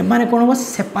तो एम कौन हम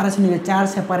सेपारेसन हो चार्ज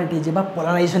सेपारेट हो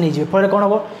पोलराइजेशन हो फल कौन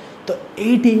हम तो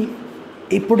ये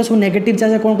एपटे सब नेगेटिव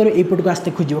चार्ज कौन कर एपट को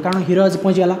आसते खोज कारण हीरो आज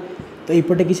पहुँचीगला तो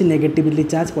यपटे किसी नेगेटिवली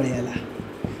चार्ज पलैगला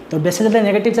तो बेस जो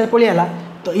नेगेटिव चार्ज पलैगला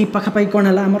तो ये पाखापाखि कौन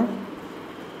है आमर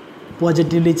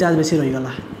पॉजिटिवली चार्ज बेसी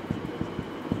रहीगला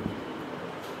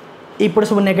यपटे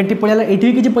सब नेगेटिव पलैगला ये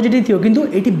भी किसी पॉजिटिव थी किंतु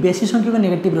ये बेसी संख्यक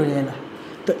नेगेटिव रहीगला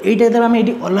तो ये जो आम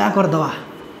ये अलग करदे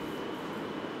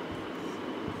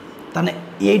ताने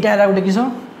यहीटा गोटे किस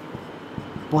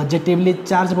पॉजिटिवली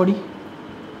चार्ज बॉडी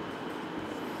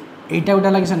यहाँ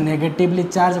गोटे किस नेगेटिवली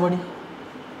चार्ज बॉडी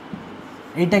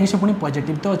यहाँ किस पुणी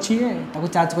पॉजिटिव तो अच्छी है ताको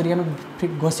चार्ज करके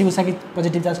घोषी घुसा कि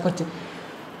पॉजिटिव चार्ज करचे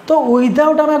तो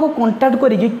विदाउट आम आपको कंटाक्ट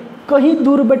करके कहीं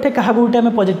दूर बैठे क्या गोटे आम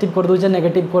पॉजिटिव कर दूचे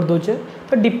नेगेटिव कर दूचे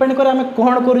तो डिपेंड करे आम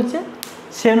कौन करुचे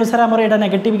से अनुसार आम यहाँ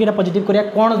नेगेटिव कि पॉजिटिव करा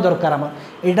कौन दरकार आम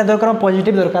यहाँ दरकार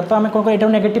पॉजिटिव दरकार तो आम कौन कर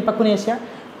नेगेटिव पाक नहीं आसा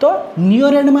तो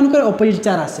नियर एंड मानक अपोजिट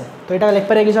चार्ज आसे तो यहाँ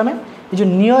लिखिपारे कि आम ये जो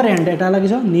नियर एंड यहाँ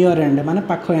किस नियर एंड माने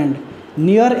पाख एंड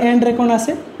नियर एंड रे कौन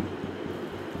आसे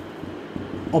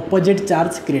अपोजिट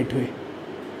चार्ज क्रिएट हुए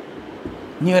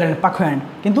नियर एंड पाख एंड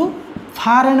किंतु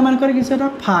फार एंड मानक किसी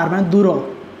फार माने दूर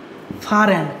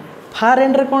फार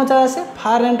एंड रे कौन चार्ज आसे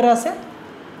फार एंड रे आसे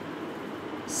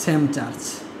same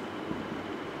charge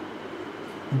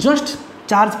just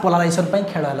charge polarisation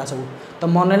खेल है सब तो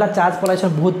मन है चार्ज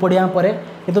पोलराइजेशन बहुत पढ़िया पर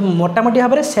किंतु मोटामोटी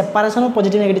भाव में सेपारेसन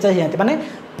पॉजिटिव नेगेटिव चार्ज जाते माने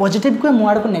पॉजिटिव को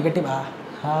मुआड़ को नेगेटिव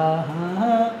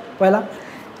पहला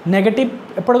नेगेटिव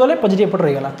एपट गले पॉजिटिव एपट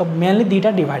रहीगला तो मेनली दुईटा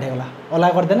डिवाइड होगा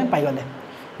अलग करदे पाइगले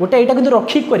गोटे यहाँ कितु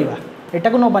रखिक करवा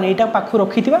यहाँ को नबानी यहाँ पाख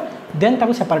रखी देन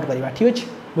ताको सेपारेट करवा ठीक अच्छे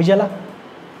बुझीगला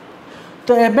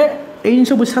तो एबे ये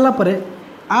जिन बुझ सारापर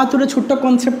आ तो छोट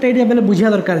कनसेप्ट ये बेले बुझा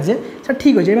दरकार जे सर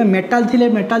ठीक अच्छे मेटाल थिले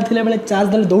बेले चार्ज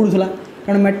देले दौड़ूला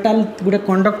कारण मेटाल गोटे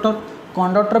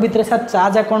कंडक्टर भितर सर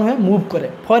चार्ज कौन हुए मुव करे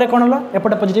फरे कौन है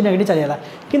एपटे पॉजिटिव नेगेटिव चार्ज है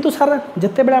किंतु सर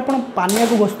जिते बड़े आप पानिया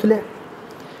को घोषुले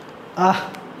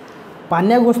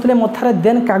पानिया को घोषुले मथार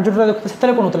देन कागज टुकड़ा देखते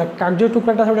से कौन होता कागज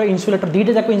टुकड़ा गोटे इन्सुलेटर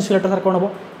दुईटा जाक इन्सुलेटर सर कौन हम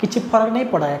किसी फरक नहीं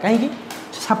पड़ा कहीं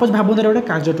सपोज भावुँ गोटे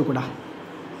कागज टुकड़ा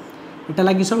यहाँ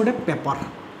लगे गोटे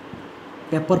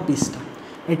पेपर पीसटा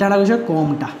यहाँ लगे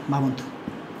कमटा भावतु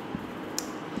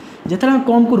जिते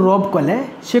कम को रब कले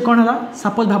सी कौन है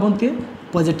सपोज भावती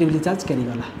पॉजिटिवली चार्ज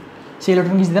करीगला से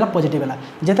इलेक्ट्रॉन किसी देला पॉजिटिव है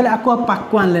जिते आपको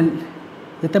पाक आनले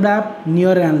जिते आप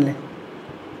नियर आनले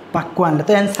पाक आनले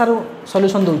तो आंसर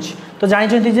सॉल्यूशन दूसरी तो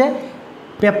जानते जे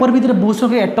पेपर भितर बहुत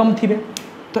संख्यक एटम थे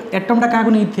तो एटमटा क्या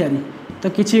नहीं तैयारी तो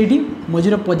किसी ये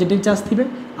मझीर पॉजिटिव चार्ज थे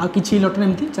आ कि इलेक्ट्रॉन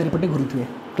एमती चारिपटे घुरुवे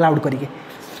क्लाउड करके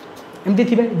एमती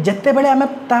थे जिते बड़े आम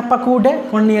पाख गोटे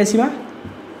कौन नहीं आसवा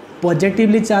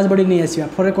पॉजिटिवली चार्ज बॉडी नहीं आसवा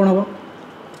फरे कौन हम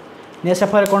नहीं आसा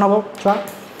फरे कौन हम छुआ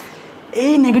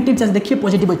ये नेगेटिव चार्ज देखिए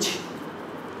पॉजिटिव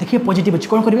अच्छी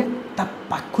कौन करेंगे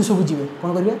पाखु सब जी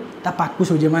कौन करेंगे पाखु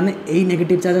सब जी माने यही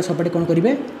नेगेटिव चार्ज सबटे कौन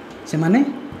करेंगे से माने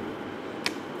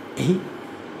यही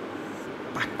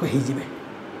पाक हो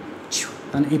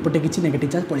ताने एपटे किसी नेगेटिव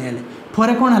चार्ज पड़े आले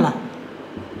फरे कौन है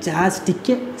चार्ज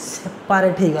टिके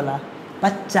सेपरेट हो गला बा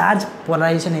चार्ज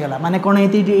पोलराइजेशन हो गला माने कौन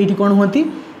ये कौन होती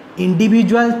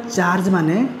इंडिविजुअल चार्ज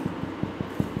माने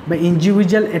बा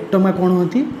इंडिविजुअल एटम कौन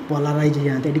होती पोलराइज हो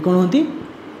जाते कौन होती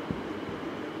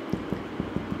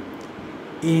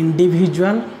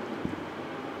इंडिविजुअल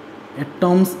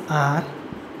एटम्स आर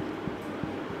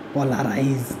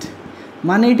पोलराइज्ड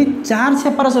माने ये चार्ज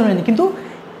सेपरेशन होनी किंतु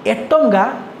एटम गा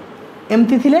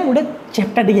एमती थिले गोटे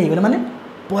चेप्टा टिके गले माने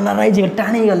पोलराइज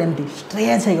टाणी गले एमती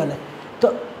स्ट्रेच हो गले तो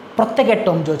प्रत्येक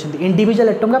एटम जो अच्छे इंडिविजुअल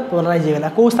एटम का पोलराइज हो गला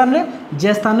कौ स्थान में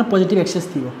जे स्थान में पॉजिटिव एक्सेस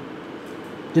थी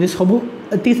जब सब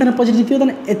ये स्थान पॉजिटिव थी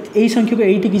यही संख्यक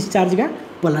ये किसी चार्ज का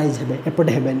पोलराइज हे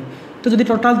एपटे हे तो जब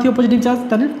टोटाल थी पॉजिटिव चार्ज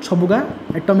ताने सबुगा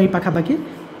एटम ये पाखापाखि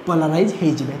पोलराइज हो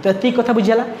जाए तो ये कथा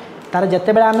बुझीगला तार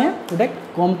जिते बड़े आम गोटे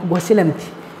कम को बसिले एमती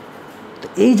तो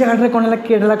यही जगह कौन है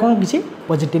किए कौन किसी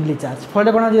पॉजिटिवली चार्ज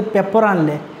फल कौन जो पेपर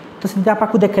आनले तो से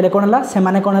पाक देखेले कौन है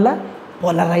से कौन है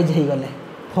पोलराइज हो गले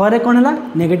फरे कौन है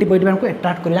नेगेटिव पॉजिटिव को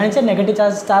एट्राक्ट कर जाने नेगेटिव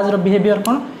चार्ज बिहेवियर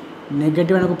कौन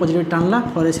नेगेटिव को पॉजिटिव टाणला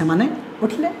फरे से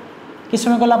उठिले किस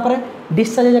समय गलापर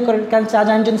डिस्चार्ज कारण चार्ज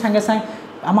आनी सागे सागे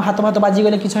आम हाथ हाथ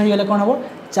बाजिगले किसी होगले कौन हम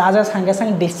चार्ज सागे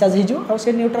सागे डिस्चार्ज हो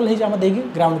न्यूट्रल हो देगी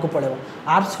ग्राउंड को पड़े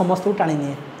आर समस्त को टाणी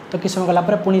निए तो किस समय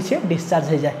गलापर पुणी सी डिस्चार्ज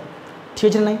हो जाए ठीक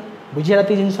अच्छे ना बुझीगला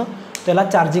ये जिन तो है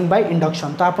चार्जिंग बाय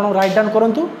इंडक्शन तो आप राइट डाउन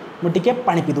करूँ मुझे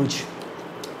पानी पी दूँ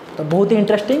तो बहुत ही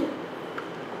इंटरेस्टिंग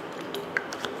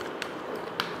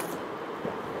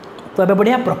तो ये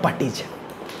बढ़िया प्रॉपर्टीज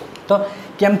तो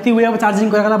केमती हुए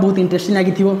चार्जिंग कराला बहुत इंटरेस्टिंग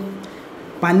लगी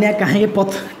पानिया कहीं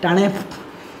पथ टाणे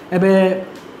एवं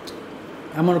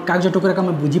आम कागज टुकड़ा को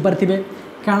बुझीपारे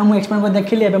कारण मुझे एक्सपेरिमेंट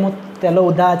देखिली एवं मो तेल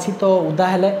उदा अच्छी तो उदा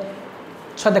हेले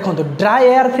छुआ देखो ड्राई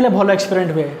एयर थी भल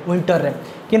एक्सपेरिमेंट हुए विंटर रे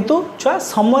किंतु छुआ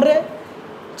समर रे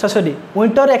सॉरी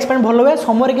विंटर एक्सपेरिमेंट भल हुए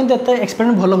समर किंतु एत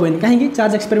एक्सपेरिमेंट भल हुए कहीं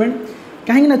चार्ज एक्सपेरिमेंट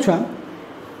कहीं ना छुआ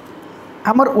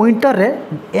आमर विंटर रे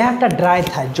एयरटा ड्राई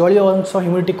था जलीय अंश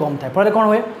ह्यूमिडिटी कम था फल कौन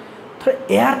हुए थोड़े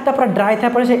एयरटा पूरा ड्राई था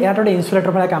पर से एयर गोटे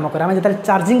इन्सुलेटर भाई काम करे आम जो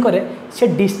चार्जिंग करे से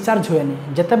डिस्चार्ज हुए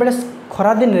जिते बड़े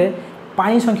खरा दिन में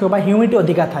पानी संख्यक ह्यूमिडिटी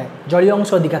अधिका थाए जलीय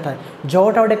अंश अधिका थाए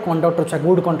जलटा गोटे कंडक्टर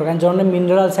गुड कंडक्टर जो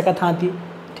मिनराल सेका था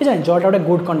ठीक है जलटा गोटे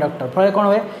गुड कंडक्टर फल कौन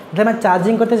हुए जब मैं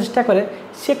चार्जिंग करते चेष्टा करे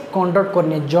सी कंडक्ट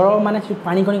करनी जल माने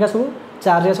पानी कणिका सब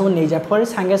चार्ज सब नहीं जाए फल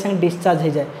सागे सागे डिस्चार्ज हो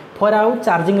जाए फर आउ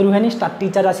चार्जिंग रुहे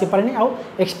स्टाटिक चार्ज आसी पारे आउ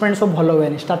एक्सपेरिमेंट सब भल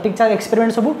हुए स्टाटिक चार्ज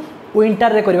एक्सपेरिमेंट सब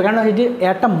विंटर रे करेंगे कारण ये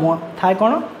एयरटा थाए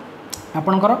कौन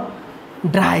आपणकर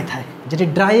ड्राई थाए जी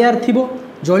ड्राई एयर थी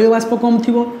जलीय बाष्प कम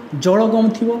थी जल कम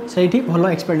थी से भल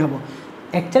एक्सपेरिमेंट हम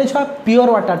एक्चुअली छुआ प्योर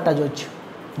वाटरटा जो अच्छे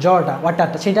जलटा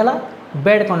वाटरटा से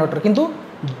बेड कंडक्टर किंतु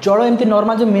जल एमती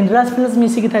नॉर्मल जो मिनराल्स फिनराल्स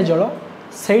मिसिकी थाए जल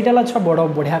सहीटा छुआ बड़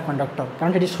बढ़िया कंडक्टर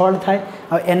कारण ये सल्ट थाए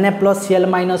Na+Cl-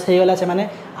 होगा से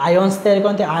आयन्स तैयारी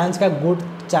करते आयन्स का गुड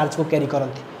चार्ज को कैरी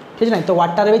करती ठीक है ना तो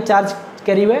वाटर भी चार्ज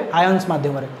कैरी हुए आयन्स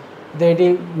मध्यम तो ये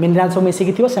मिनराल्स सब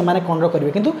मिसिकी थी से कंडक्ट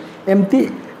करेंगे किंतु एमती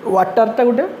वाटरटा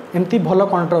गोटे एमती भल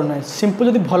कंडक्टर नुहे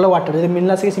सिंपल जो भल वाटर जो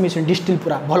मिनराल्स किसी मिस डिस्टिल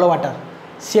पूरा भल वाटर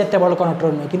सी एत भल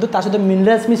कंडक्टर नुहे किंतु सहित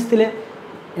मिनराल्स मिसते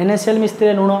NaCl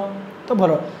मिसते लुण तो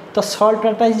भल तो Salt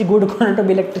water is good conductor of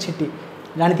electricity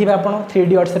जानते आप 3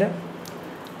 Idiots रे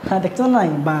हाँ देखते ना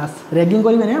बास रेगिंग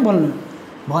करेंगे भल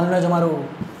भल नुहे जमार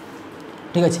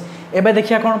ठीक अच्छे एवं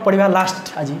देखिए कौन पढ़ा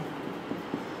लास्ट आज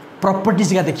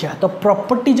प्रॉपर्टीज का देखिए तो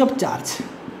प्रॉपर्टीज ऑफ चार्ज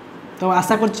तो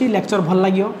आशा करछि लेक्चर भल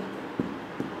लगे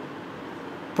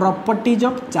प्रॉपर्टीज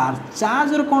ऑफ चार्ज चार्ज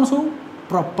कौन सब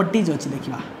प्रॉपर्टीज अच्छी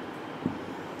देखा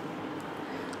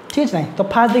ठीक है तो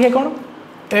फास्ट देखिए कौन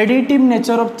additive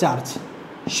nature of charge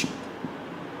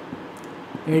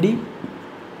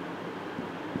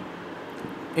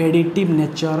additive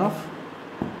nature of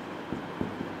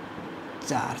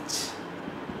charge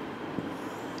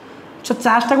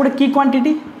चार्जटा गोटे की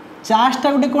क्वांटिटी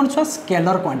चार्जटा गोटे कौन छुआ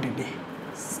स्केलर क्वांटिटी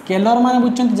स्केलर माने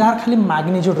बुझुं जार खाली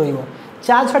मैग्नीट्यूड रहिबो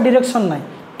चार्ज का डायरेक्शन ना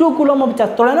 2 कूलम ऑफ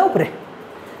चार्ज तले ना ऊपर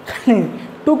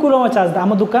 2 कूलम चार्ज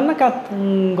आम दुकान ना का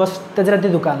तेजराती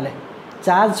दुकान ले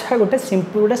चार्ज है गोटे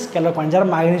सिंपल गोटे स्केलर क्वांटिटी जार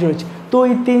मैग्नीट्यूड अच्छे 2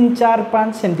 3 4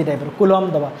 5 सेमती टाइप कूलम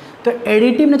दबा तो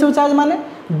एडिटिव नेचर चार्ज माने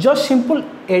जस्ट सिंपल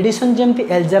एडिशन जमती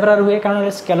एल्जेब्रा रुए कारण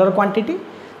स्केलर क्वांटिटी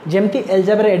जमती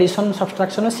एल्जेब्रा एडिशन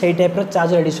सब्सट्रैक्शन से टाइप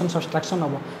चार्ज एडिशन सब्सट्रैक्शन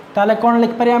हम ताले कौन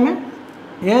लिखिपर आम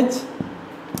as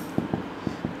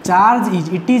charge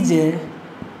is it is a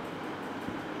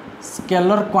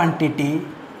scalar quantity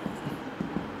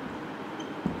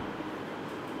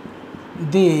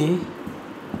the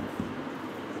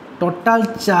total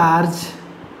charge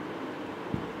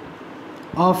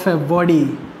of a body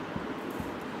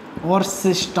or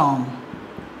system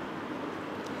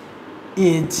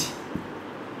is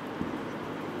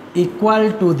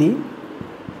equal to the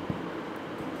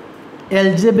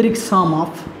algebraic sum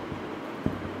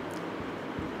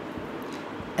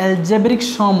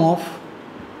of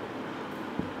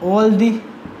all the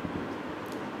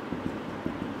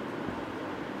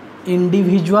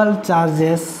individual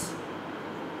charges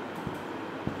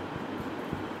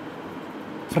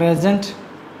present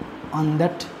on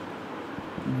that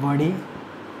body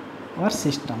or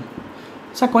system.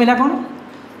 अच्छा कहला कौन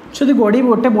जदि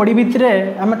गोटे body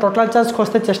भितर आम total charge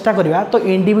खोजते चेष्टा करवा तो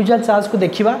इंडिविजुअल चार्ज को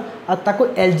देखा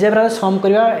और एल्जेब्रा सम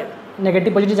करवा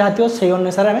नेगेटिव पॉजिटिव जहाँ थी से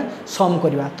अनुसार आम सम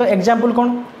करवा तो एग्जांपल कौन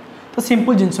तो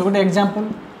सिंपल जिनस गोटे एग्जांपल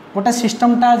गोटे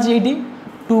सिस्टमटा आज ये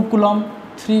 2 कूलम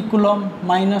 3 कूलम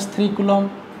 -3 कूलम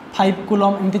 5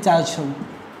 कूलम एमती चार्ज सब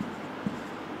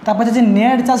तापर जो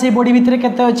नेट चार्ज ये बॉडी भितर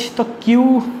केते अछि तो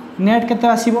क्यू नेट केते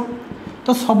आसीबो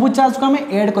तो सबू चार्ज को आम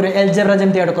एड कर एल्जेब्रा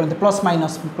जमी एड करते प्लस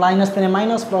माइनस माइनस तेने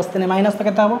माइनस प्लस तेने माइनस तो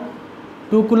केते हम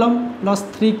 2 coulomb plus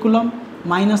 3 coulomb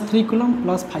 -3 coulomb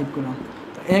plus 5 coulomb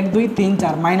तो 1 2 3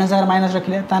 4 माइनस अगर माइनस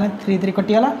रखिले ताने 3 3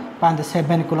 कटिगला 5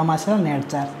 7 कूलम आसला नेट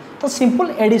चार्ज तो सिंपल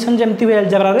एडिशन जमती हुए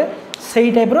एल्जेब्रा रे सही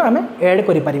टाइप रो आम एड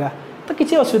करि परिबा तो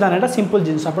किसी असुविधा ना सिंपल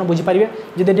जिनस आप बुझीपारे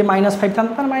जब ये -5 था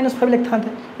 -5 लिखि था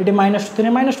ये -2 थे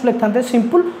 -2 लिखि था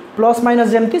सिंपल प्लस माइनस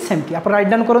जमती सेमती आप राइट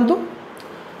डाउन करूँ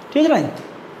ठीक है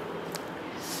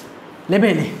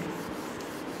लेवल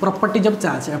प्रॉपर्टीज ऑफ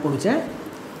चार्ज या पढ़ुचे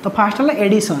तो फास्ट है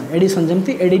एडिशन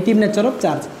जमती एडिटिव नेचर ऑफ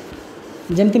चार्ज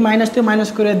जमती माइनस तो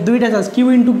माइनस कर दुईटा चार्ज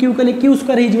क्यू इंटू क्यू कले क्यू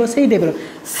स्क्वायर हो टाइप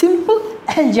सिंपल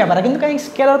जाबार कि कहीं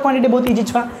स्केलर क्वांटिटी बहुत इजी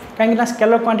छुआ कहीं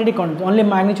स्केलर क्वांटिटी कौन ओनली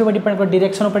मैग्नीट्यूड पर डिपेंड कर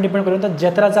डायरेक्शन पर डिपेंड कर तो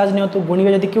जितना चार्ज नहीं तो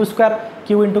गुणिबे जब Q square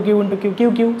Q into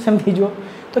Q Q सेमती हो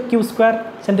तो क्यू स्क्वायर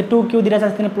सेमती 2 क्यू दीटा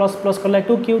चार्ज प्लस प्लस कले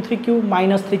 2 Q 3 Q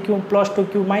 -3 Q plus 2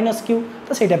 Q minus Q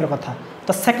तो सही टाइप कथा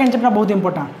तो सेकेंड चैप्टर बहुत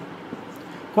इंपोर्टेंट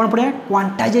कौन पढ़िया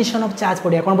क्वांटाइजेशन ऑफ चार्ज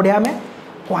पढ़िया कौन पढ़िया हमें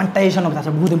क्वांटाइजेशन ऑफ चार्ज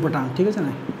बहुत इंपोर्टेंट ठीक है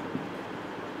ना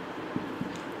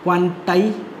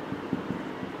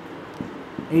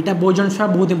यहाँ बहुत जन छुआ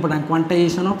बहुत important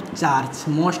quantization of charge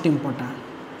most important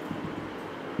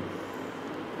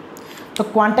तो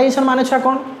क्वांटाइजेशन माने छुआ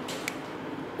कौन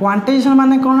क्वांटाइजेशन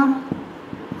माने कौन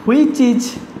which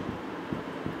is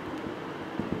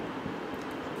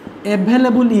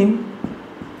available in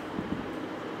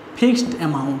fixed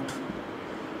amount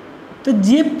तो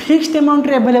जी फिक्स्ड अमाउंट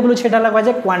रे अवेलेबल से लगा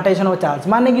जाए क्वांटाइजेशन ऑफ चार्ज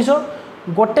माने कि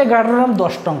गोटे गाड़ी दाम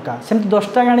 10 टंका सेमती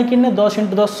 10टा गाड़ी किने 10 ×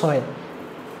 10 100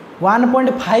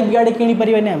 1.5 गाड़ी किनी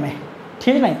परिबानी आम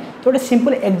ठीक ना तो गोटे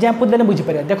सिंपल एग्जांपल देने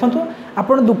बुझीपर देखो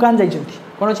आप दुकान जाइए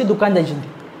कौन अच्छे दुकान जाइए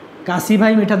काशी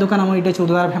भाई मिठा दुकान आम ये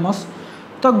चौद्वार फेमस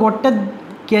तो गोटे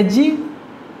केजी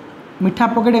मिठा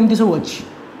पकेट एमती सब अच्छी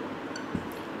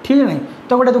ठीक है ना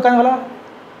तो गोटे दुकान गला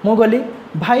मु गली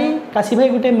भाई काशी भाई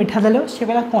गोटे मिठा देल सी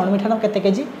कहला कौन मिठा ना केते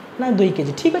केजी ना 2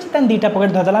 केजी ठीक अच्छे तेन 2टा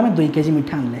पकेट धरदेला आम 2 केजी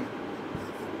मिठा आनले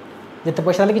जिते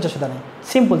पैसा देले कि असुविधा नहीं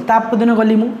सिंपल तापर दिन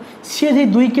गली मु सी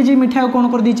 2 केजी मिठा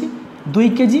कौन कर देछि 2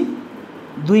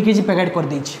 केजी पैकेट कर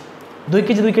देछि 2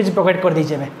 केजी पैकेट कर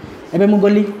देछि एबे मु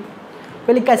गली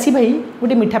कहली काशी भाई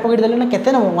गोटे मिठा पकेट देले ना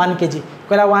केते नब 1 केजी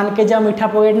कहला 1 केजी मिठा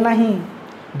पकेट नहीं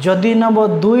जदि नब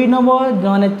 2 नब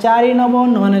नहने 4 नब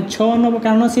नहने 6 नब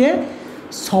कारण सी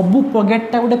सबू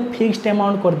पकेटा गोटे फिक्स्ड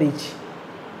अमाउंट कर देछि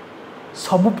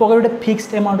सबू पकेट गोटे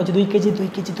फिक्स्ड अमाउंट अच्छे 2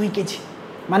 केजी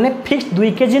माने फिक्स्ड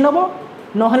 2 केजी नब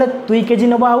नहले 2 केजी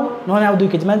नब आउ नहले आउ 2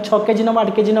 केजी माने 6 केजी नब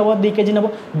 8 केजी नब 2 केजी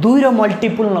नब 2 रो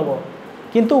मल्टीपल नब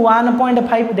किंतु 1.5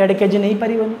 1.5 केजी नहीं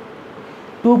पारिबनी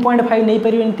 2.5 नहीं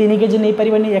पारिबनी 3 केजी नहीं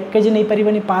पारिबनी 1 केजी नहीं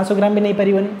पारिबनी 500 ग्राम भी नहीं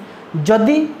पारिबनी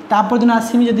जदि तापर दिन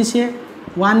आसमी जदि सी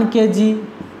 1 केजी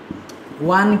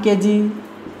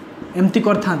एमती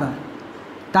करता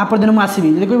तापर दिन मुझे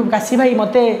आसबि जब कह काशी भाई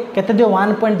मत केते दियो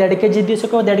 1.5 केजी दियो से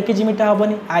कह 1.5 केजी मिठा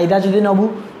हेनी आईदा जदि नबू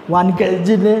 1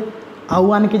 केजी ने आउ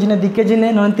 1 केजी ने 2 केजी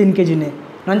ने न 3 केजी ने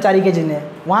न 4 केजी ने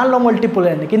 1 लो मल्टीपल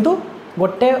है किंतु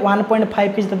गोटे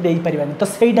 1.5 केजी तो दे पारिबानी तो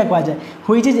सहीटा कह जाए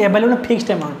which is available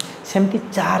fixed amount सेमती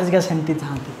चार्ज का सेमती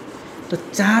था तो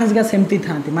चार्ज का सेमती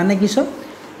था माने कि सब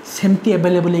सेमती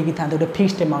अवेलेबल होगी था गोटे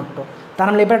फिक्स्ड अमाउंट तो तार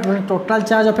लिख total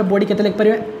charge of a body केते लिख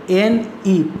पारिबे N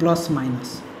E plus minus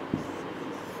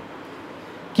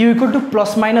Q equal two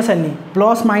plus minus N E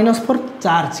plus minus for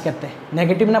charge केते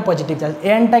नेगेटिव ना पॉजिटिव चार्ज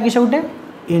एन टा कि गोटे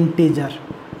इंटीजर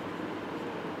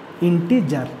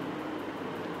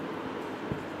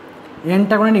एन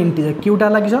टा कौन इंटीजर क्यूटा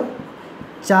लगे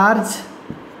चार्ज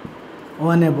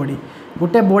ऑन ए बॉडी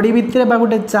गोटे बॉडी भितर बा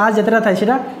गोटे चार्ज जितना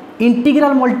था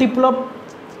इंटीग्रल मल्टीपल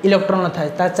ऑफ इलेक्ट्रॉन था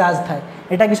तार चार्ज था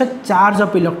यहाँ कि चार्ज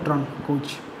ऑफ इलेक्ट्रॉन कौन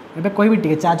ए कहि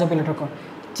टे चार्ज ऑफ इलेक्ट्रॉन कौन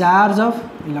चार्ज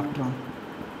ऑफ इलेक्ट्रॉन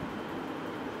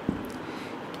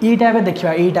ईटा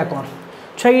देखा ईटा कौन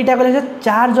छुआ यहाँ कहले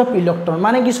चार्ज ऑफ इलेक्ट्रॉन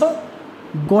माने किस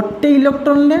गोटे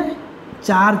इलेक्ट्रॉन ले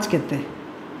चार्ज केते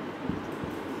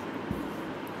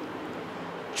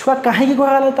छुआ कहीं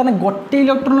कहला ताने गोटे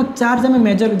इलेक्ट्रॉन चार्ज आम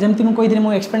मेजर जमती मुझे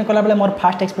मुझे एक्सप्लेन कला बेले मोर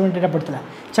फास्ट एक्सपेरिमेंट यहाँ पड़ता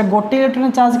अच्छा गोटे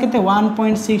इलेक्ट्रॉन चार्ज केते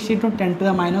 1.6 ×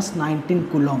 10⁻19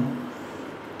 कूलम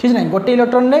ठीक है गोटे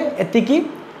इलेक्ट्रॉन एतिकी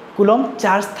कूलम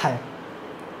चार्ज थाए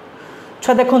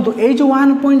छुआ देखो ये जो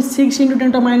 1.6 ×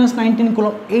 10⁻19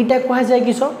 कूलम यहीटा कह जाए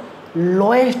किस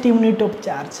lowest unit of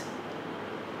charge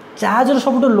charger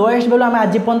सब लोएस्ट वैल्यू आम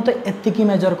आज पर्यंत एतिकी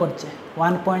मेजर करचे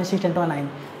 1.6 × 10⁻9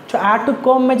 छो आटू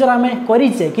कम मेजर आम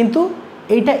करें किंतु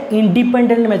एटा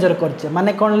इंडिपेंडेंट मेजर करचे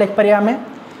माने कौन लिख पारे आम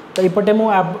तो एपटे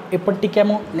मुझे टी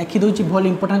लिखी दूसरी भल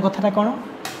इंपोर्टाट कथा कौन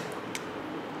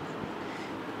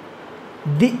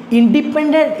the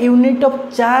independent unit of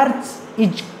charge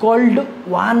is called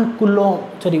 1 coulomb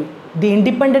sorry the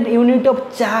independent unit of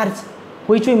charge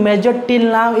which we measured till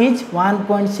now is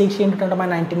 1.6 ×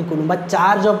 10⁻19 coulomb बा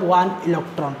चार्ज ऑफ 1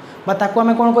 इलेक्ट्रॉन बा ताको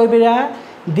हमें कौन कह पारा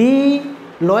the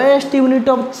lowest unit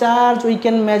of charge we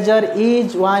can measure is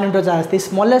 1 into charge the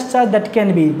smallest charge that can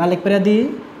be बा लिख पारा the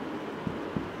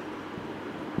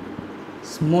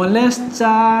smallest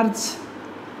charge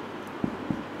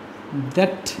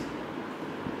that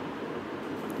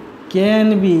can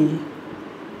be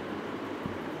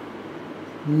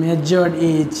measured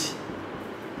is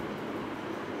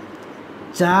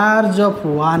charge of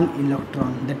 1 electron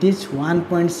that is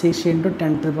 1.6 ×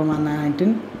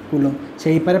 10⁻19 coulomb से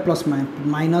पारे plus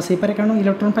minus हो पारे कारण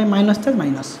electron pi minus charge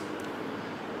minus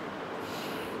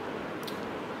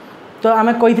तो आम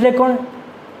कही कौन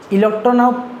इलेक्ट्रॉन आ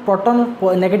proton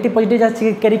negative positive charge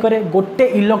carry करे गोटे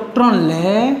इलेक्ट्रॉन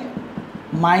ले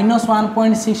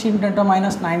 -1.6 ×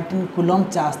 10⁻19 कूलम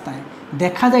चार्ज थाए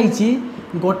देखा जाइए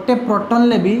गोटे प्रोटॉन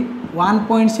ले भी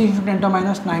 1.6 ×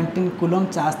 10⁻19 कूलम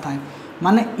चार्ज थाए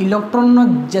माने इलेक्ट्रॉन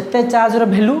जेते चार्जर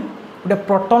भैल्यू गोटे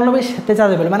प्रोटॉन भी सेते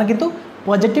चार्ज भैल्यू माने किंतु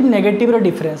positive negative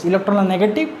difference electron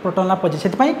negative proton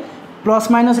positive से प्लस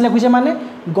माइनस लिखुचे माने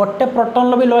गोटे प्रोटॉन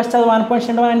भी लोएस्ट चार्ज 1.6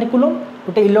 × 10⁻19 कूलम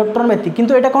गोटे इलेक्ट्रॉन व्यक्ति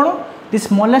किंतु एटा कौन the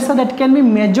smallest charge that can be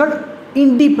measured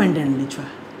independently छुआ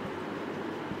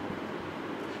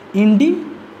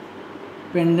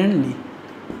इंडिपेंडेंटली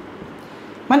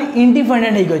माने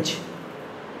इंडिपेंडेंट हो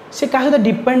से क्या सहित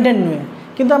डिपेंडेंट नुहे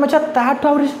किंतु आम छुआ ताठू आ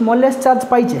स्मॉलेस्ट चार्ज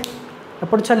पाइचे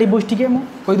एपट छुआ लिबुस टिके मु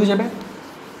कहि दूजे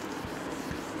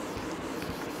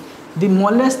the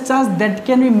smallest charge that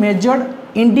can be measured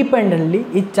independently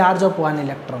is charge of 1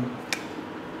 electron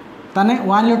ताने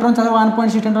 1 इलेक्ट्रॉन चार्ज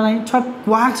 1.6 × 10⁻9 छुआ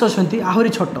क्वार्क्स अच्छी आहरी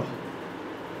छोट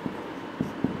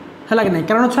है कि नहीं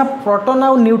कारण छुआ प्रोटॉन आ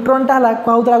न्यूट्रॉन टा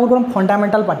कहूला आगुरी कौन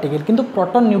फंडामेंटाल पार्टिकल किंतु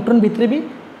प्रोटॉन न्यूट्रॉन भितर भी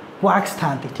क्वार्क्स था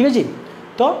ठीक अच्छे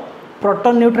तो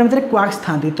प्रोटॉन न्यूट्रॉन भितर क्वार्क्स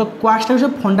था तो क्वार्क्स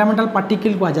फंडामेंटाल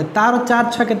पार्टिकल कहुए तार चार्ज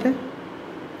छुआ के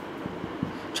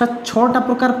छुआ 6टा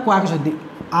प्रकार क्वार्क्स अच्छी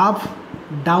up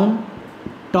down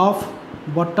top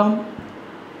bottom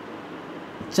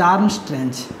charm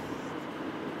strange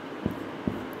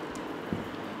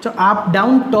तो up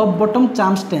down top bottom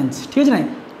charm strange ठीक है ना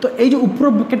तो ये जो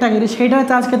ऊपर कैटेगरी से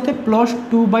चार्ज के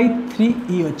 +2/3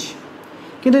 E अच्छी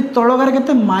किंतु तलगार के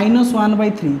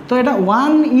 -1/3 तो यहाँ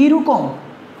 1 E रु कम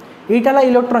यहीटा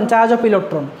इलेक्ट्रॉन चार्ज ऑफ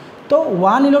इलेक्ट्रॉन तो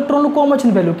 1 इलेक्ट्रॉन कम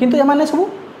अच्छे वैल्यू किंतु ये सब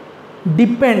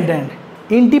डिपेंडेंट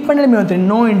इंडिपेंडेंट मिलते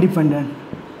no independent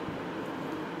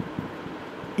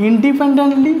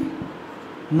independently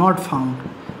not found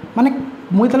माने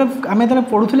मुझे आम जो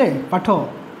पढ़ुले पाठ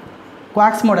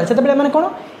क्वार्क्स मॉडल से मैंने कौन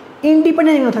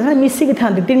इंडिपेंडेंट न था मिसिकी था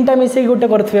 3टा मिसिकी गोटे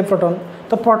करेंगे प्रोटॉन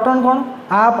तो प्रोटॉन कौन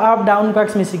up up down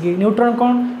quarks मिसिकी neutron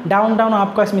कौन डाउन डाउन अप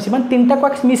क्वार्क्स मिसिकी मैंने 3टा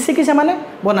क्वार्क्स मिसिकी से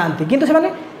बनाती किंतु से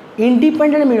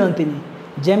इंडिपेंडेंट मिलती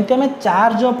जमती आम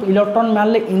चार्ज ऑफ इलेक्ट्रॉन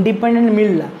मारे इंडिपेंडेंट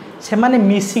मिलला से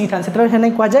मिसिकी था से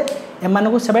कहुए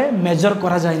एम से मेजर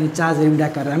कराए चार्ज यूनिट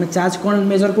आकार आम चार्ज कौन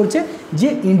मेजर करुचे जी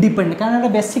इंडिपेंडेंट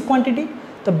कारण बेसिक क्वांटिटी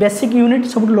तो बेसिक यूनिट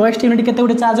सब लोएस्ट यूनिट के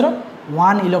गोटे चार्जर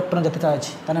 1 इलेक्ट्रॉन जिते चार्ज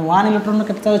अच्छी ताने 1 इलेक्ट्रॉन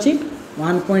के चार्ज अच्छी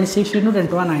 1.6 ×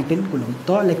 10⁻19 कूलम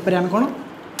तो लिखिपर आम कौन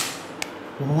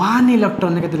 1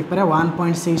 इलेक्ट्रॉन के लिखिपर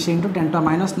 1.6 ×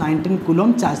 10⁻19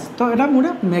 कूलम चार्ज तो यहाँ गोटे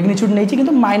मैग्नीट्यूड नहीं कि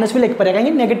माइनस भी लिखिपर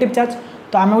कहीं नेगेटिव चार्ज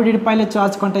तो आम गोटे पाइले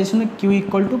चार्ज कंटेंशन Q =+-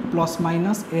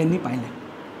 n पाइले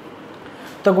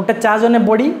तो गोटे चार्ज ने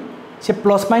बॉडी से +-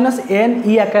 n E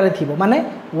आकार थी माने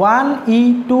 1 E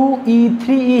 2 E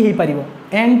 3 E हो पार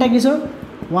n टा किस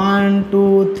 1 2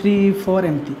 3 4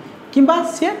 एमती कि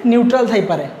सी न्यूट्रल थी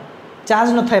पारे चार्ज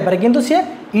न थी पारे किंतु सी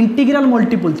इंटीग्रल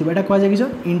मल्टीपल थी यहाँ कहुए किस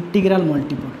इंटीग्रल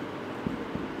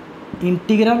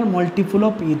मल्टीपल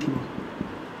ऑफ E थी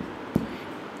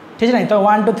ठीक है ना तो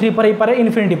 1 2 3 पर हो पारे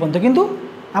इनफिनिटी पर्यंत किंतु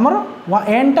आमर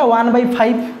n टा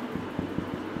 1/5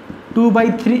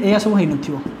 2/3 या सब हो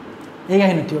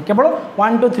केवल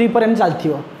 1 2 3 पर चलती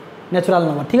नेचुरल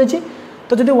नंबर ठीक अच्छे।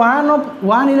 तो जब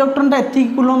वन इलेक्ट्रॉन एति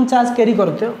कूलम चार्ज कैरी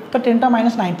करते तो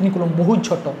 10⁻19 कूलम बहुत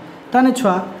छोट ताने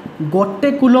छुआ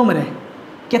गोटे कूलम रे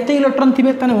केते इलेक्ट्रॉन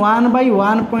थिबे ताने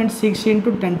 1/1.6 ×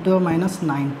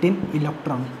 10⁻19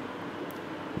 इलेक्ट्रॉन।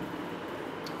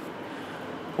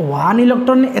 वन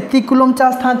इलेक्ट्रॉन एति कूलम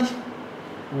चार्ज था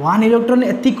वन इलेक्ट्रॉन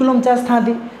एति कूलम चार्ज था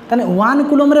ताने वन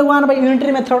कूलम रे 1 बाय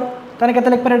यूनिटरी मेथड ताने केते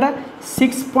लिख परटा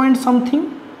 6 पॉइंट समथिंग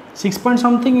 ×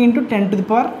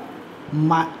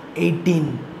 10⁻18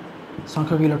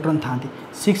 संख्यक इलेक्ट्रॉन था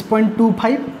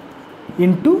 6.25 ×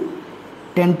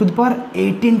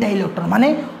 10⁻18 टा इलेक्ट्रॉन माने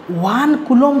 1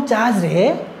 कूलम चार्ज रे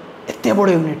एते बड़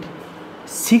यूनिट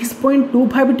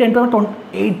 6.25 ×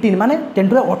 10⁻18 माने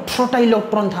 10⁻18 टा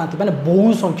इलेक्ट्रॉन था माने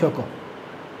बहुत संख्यक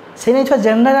से नहीं छुआ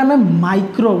जनरल आम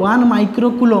माइक्रो 1 माइक्रो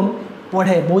कूलम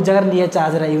पढ़े बहुत जगह दिए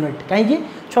चार्ज रा यूनिट कहीं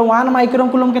छुआ 1 माइक्रो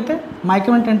कूलम केते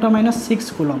माइक्रो 10⁻6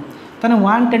 कूलम ताने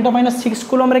 1 10⁻6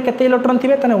 कूलम रे केते इलेक्ट्रॉन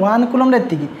थिबे ताने 1 कूलम रे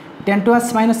एतिकी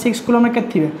 10⁻6 कूलम रे केते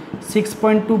थिबे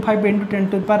 6.25 ×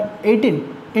 10⁻18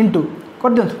 इनटू कर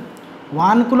दियंतु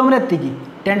 1 कूलम रे एतिकी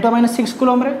 10⁻6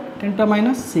 कूलम रे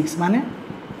 10⁻6 माने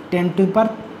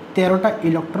 10⁻13 टा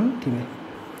इलेक्ट्रॉन थिबे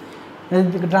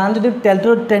ड्रान जब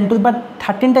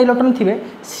 10⁻13 टा इलेक्ट्रॉन थिबे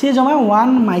सी जमा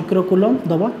 1 माइक्रो कूलम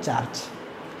दबो चार्ज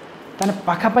ताने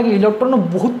पाखापाखि इलेक्ट्रॉन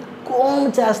बहुत कम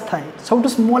चार्ज थाए सब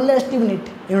स्मॉलेस्ट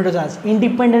यूनिट चार्ज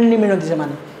इंडिपेंडेंटली मिलती से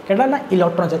माने केटा ना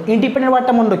इलेक्ट्रॉन चार्ज इंडिपेंडेंट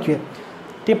वार्डटा मन रखिए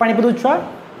टे पानी पी छुआ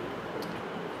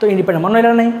तो इंडिपेंडेंट मन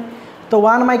रहा नहीं तो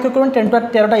 1 माइक्रो कूलम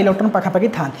 10⁻13 टा इलेक्ट्रॉन पाखापाखि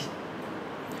था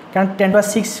कारण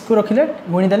 10⁻6 को रखिले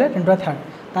गुणीदे 10⁻3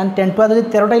 तान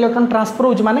 10⁻13 टा इलेक्ट्रॉन ट्रांसफर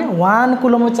हो माने 1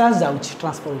 कूलम चार्ज जाउछि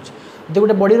ट्रांसफर हो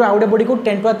गोटे बॉडी रो आउटे बॉडी को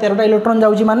 10⁻13 टा इलेक्ट्रॉन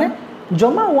जाउछि माने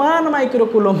जमा 1 माइक्रो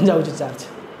कूलम जाउछि चार्ज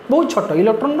बहुत छोट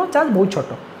इलेक्ट्रॉन रो चार्ज बहुत छोट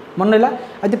मन रहा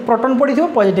यदि प्रोटॉन पड़ी थो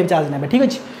पॉजिटिव चार्ज ने ठीक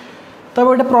अच्छे। तो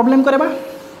गोटे प्रॉब्लम करवा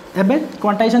एबे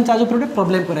क्वांटाइजेशन चार्ज ऊपर गोटे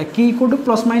प्रॉब्लम करा Q = +- N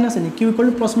Q =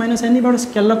 +- N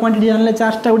scalar quantity जानले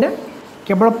चार्जटा गोटे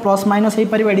केवल +- हो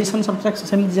पार एडिशन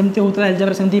सब्ट्रैक्शन जमती होता है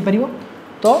एल्जेब्रा सेमती हो पार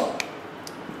तो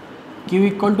Q =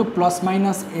 +-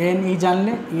 N ई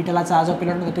जानले ईटा charge of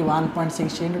electron 1.6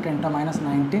 ×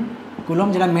 10⁻19 coulomb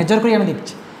Zeta major करी हम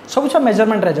देखिए सब छुआ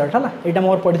मेजरमेंट रिजल्ट है यहाँ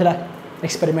मोर पड़ा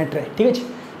एक्सपेरिमेंट रे ठीक अच्छे।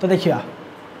 तो देखिए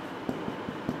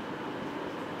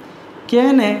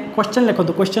केन क्वेश्चन लिखो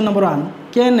question number 1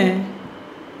 cane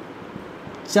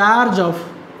charge of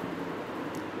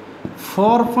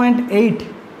 4.8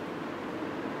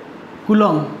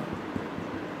 coulomb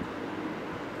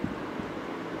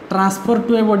transfer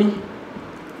to a body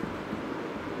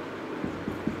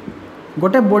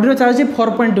गोटे बॉडी चार्ज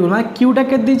 4.2 माने क्यूटा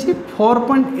के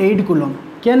 4.8 कूलम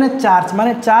केन चार्ज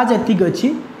माने चार्ज एतिक अच्छी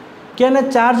केन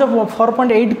charge of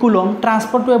 4.8 coulomb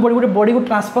transfer to a body गोटे बॉडी को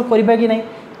ट्रांसफर करिबा कि नहीं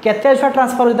केते छुआ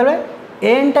ट्रांसफर होते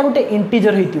एनटा गोटे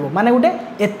इंटीजर होती माने गोटे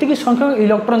एतिक संख्यक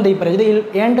इलेक्ट्रॉन दे पारे जब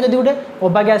एनटा जब गोटे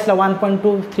ओबागे आसला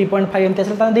 1.2 3.5 एमती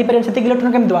आसला दे पारे से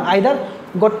इलेक्ट्रॉन केमती दवा आइदर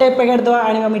गोटे पैकेट दवा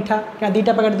आने मिठा क्या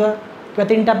 2टा पैकेट दवा क्या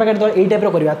 3टा पैकेट दवा यही टाइप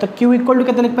करवा। तो Q =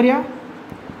 केते लिख परिया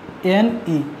N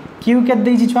E Q के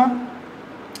देछि छुआ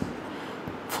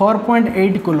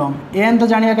 4.8 कूलम N तो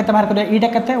जानिया केते बाहर करिया ईटा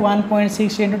केते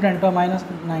 1.6 ×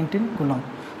 10⁻19 कूलम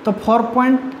तो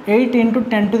 4.8 ×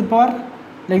 10⁻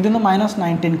 लिख दिखाँ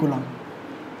 -19 कूलम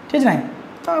ठीक है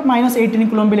तो -18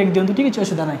 कूलम भी लिख दिखाँ ठीक है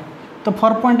असुविधा ना। तो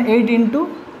 4.8 ×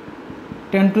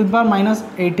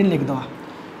 10⁻18 लिखिद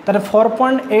तार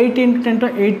 4.8 ×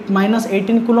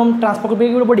 10⁻18 कूलम ट्रांसफर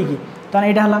कर बढ़ी की तो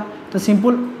यहाँ तो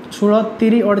सिंपल 16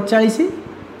 3 48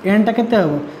 एनटा के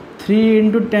 3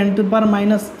 ×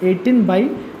 10⁻18 /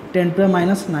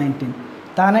 10⁻19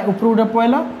 ताने ऊपर गोटे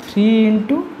पड़ा 3 ×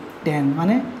 10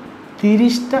 माने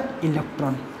 30टा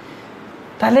इलेक्ट्रॉन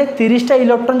ताले 30टा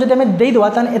इलेक्ट्रॉन जब आम देदेवा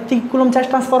एति कूलम चार्ज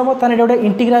ट्रांसफर हम ताने गोटे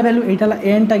इंटीग्रल वैल्यू यहाँ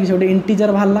एनटा कि गोटे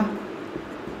इंटीजर बाहर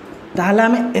ताहले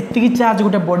आम एति चार्ज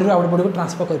गोटे बॉडी आउट बॉडी को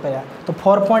ट्रांसफर कर पाया। तो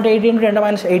 4.8 ×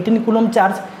 10⁻18 कूलम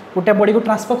चार्ज गोटे बॉडी को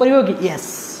ट्रांसफर कर कि यस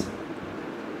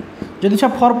जदि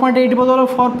 4.8 बदल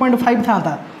 4.5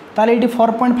 था ताले ये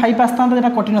 4.5 आसता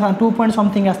कटि ना 2 पॉइंट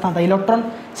समथिंग आसता इलेक्ट्रॉन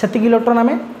से इलेक्ट्रॉन आम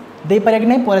दे पारे कि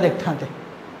नहीं पर देखते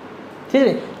ठीक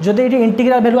है। जदि ये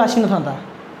इंटीग्रल वैल्यू आसी ना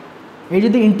ये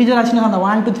जब इंटीजर आसी ना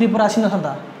 1 2 3 पर आसी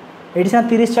ना ये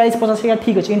 30 40 50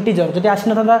 ठीक अच्छे इंटीजर जब आसी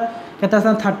ना के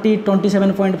 30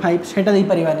 27.5 से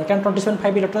पारानी क्या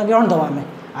 27.5 इलेक्ट्रॉन कौन दबा आम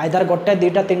आइदर गोटे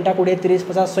 2टा 3टा 20 30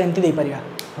 50 100 एमती पार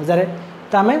हजार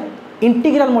तो आम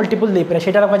इंटीग्रल मल्टीपल दे पारे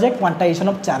से कहुए क्वांटाइजेशन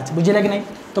ऑफ चार्ज बुझे कि नहीं।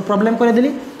 तो प्रॉब्लम करदेली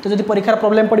तो जब परीक्षार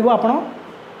प्रॉब्लम पड़ो आप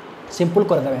सिंपल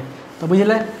करदे तो बुझे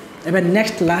एवं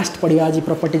नेक्स्ट लास्ट पढ़ा आज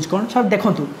प्रॉपर्टीज कौन सब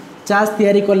देखूँ चार्ज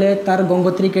तैयारी कले तार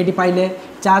गंगोत्री केटी पाइले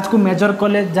चार्ज को मेजर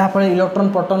कले जहाँफल इलेक्ट्रॉन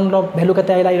प्रोटॉन वैल्यू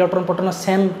के electron proton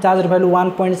same charge value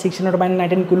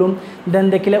 1.619 coulomb then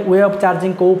देखिले वे ऑफ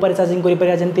चार्जिंग को ऊपर चार्जिंग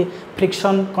करें जमी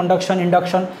फ्रिक्शन कंडक्शन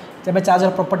इंडक्शन जब चार्जर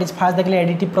प्रॉपर्टीज फास्ट देखिले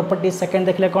एडिटिव प्रॉपर्टीज सेकंड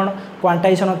देखिले कौन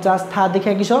क्वांटाइजेशन ऑफ चार्ज थर्ड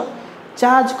देखिए किस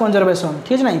चार्ज कंजर्वेशन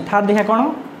ठीक है ना थर्ड देखिए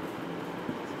कौन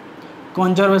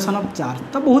कंजर्वेशन ऑफ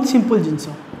चार्ज तो बहुत सिंपल जिनस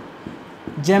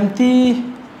जमती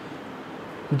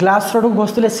ग्लास रड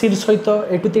घोषुले सीट सहित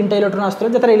एटू 3टा इलेक्ट्रॉन आसुले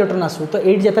जतरा इलेक्ट्रॉन आसू तो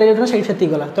एट जतरा इलेक्ट्रॉन से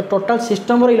गला तो total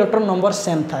system electron number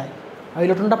same थाए और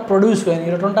इलेक्ट्रॉनटा प्रोड्यूस हुए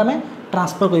इलेक्ट्रॉनटा आम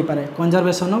ट्रांसफर कर पारे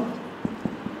कंजर्वेशन ऑफ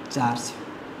चार्ज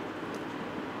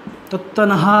तो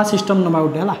तनहा सिस्टम नवा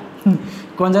गोटे है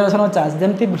कंजर्वेशन ऑफ चार्ज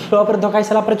जमती ब्लो पर धकाई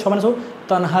सारापर छो मैंने सब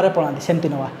तनहारे पढ़ाती सेमती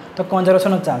नवा तो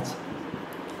कंजर्वेशन ऑफ चार्ज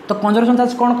तो कंजर्वेशन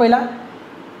चार्ज कौन कहला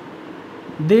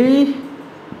दी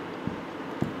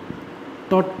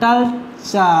total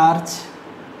charge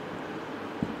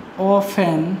of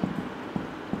an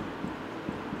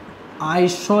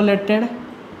isolated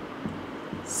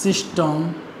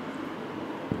system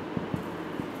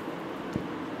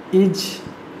is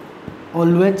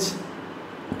always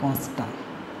constant.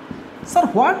 Sir,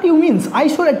 what you means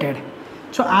isolated?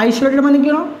 So isolated माने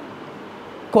क्या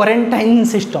क्वारंटाइन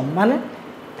सिस्टम माने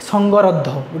संगरद्ध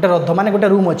गोटे रद्ध माने गोटे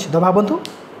रूम अच्छी तो भावतु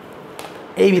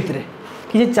यही भितर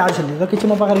किसी चार्ज है तो किसी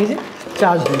मो पाखे किसी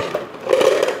चार्ज है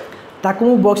ताकू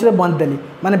मु बॉक्स रे बंद देली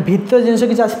माने भीतर जिनस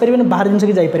किसी आसपारे बाहर जिनस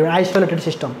कि जापर आइसोलेटेड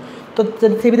सिस्टम तो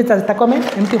से चार्ज ताको आम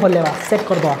एमती हल्लेवा चेक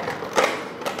करदे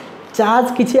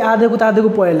चार्ज किसी आधे को ताधे को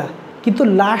पड़ेगा किंतु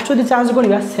लास्ट जो चार्ज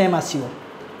गणवा सेम आसो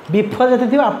बिफोर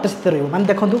जैसे थी आफ्टर से रही मैंने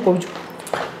देखो कौन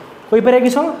कहीपर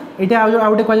किस ये आउ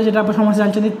गोटे कहे आप समस्त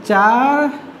जानते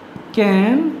charge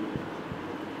can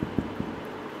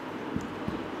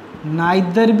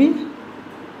neither be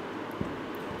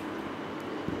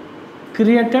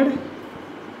created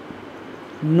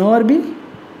nor be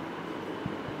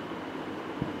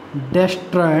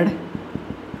destroyed.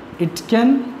 It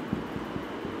can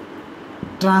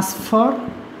transfer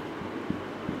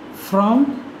from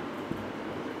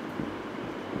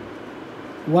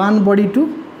one body to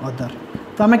other.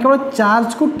 तो आम केवल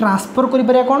चार्ज को ट्रांसफर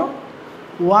करें कौन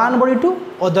one body to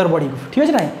other body को ठीक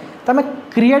है ना तो आम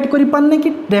क्रिएट करें कि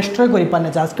डेस्ट्रॉय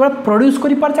करें चार्ज केवल प्रोड्यूस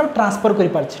करें ट्रांसफर करें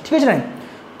ठीक है ना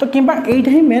तो कि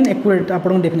यही मेन एक्यूरेट आप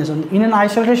definition in an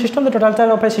isolated system the total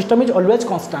charge of A system is always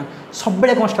constant सब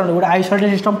कांस्टेंट गोटे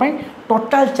आइसोलेटेड सिस्टम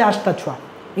टोटल चार्ज ता छुआ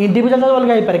इंडिविजुअल चार्ज अलग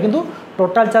हो पाए कि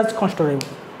टोटल चार्ज कांस्टेंट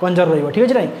कंजर्व रही ठीक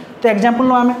है ना तो एग्जांपल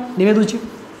नो आम निभे दूची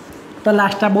तो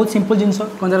लास्टा बहुत सिंपल जिनस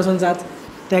कंजर्वेशन चार्ज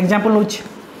तो एग्जांपल नौ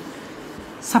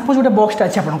सपोज गोटे बॉक्सटा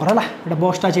अच्छे आपंकर है गोटे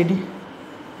बॉक्सटा अच्छे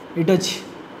ये अच्छी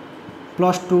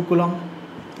 +2 कूलम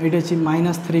ये अच्छी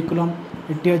 -3 कूलम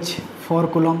ये अच्छी 4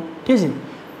 कूलम ठीक है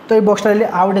तो ये बॉक्सटा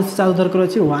आउ गोटे चार्ज दरकार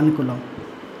अच्छी 1 कूलम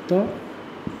तो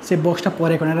से बॉक्सटा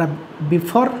पर कौन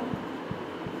बिफोर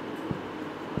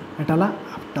एटा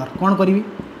आफ्टर कौन करी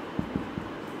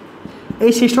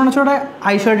ये सिस्टम गोटे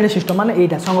आइसोलेटेड सिस्टम माने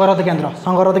यहाँ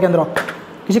संगरोध केन्द्र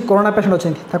किसी कोरोना पेसेंट अच्छे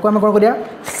आम कौन करा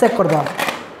चेक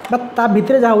करदे ता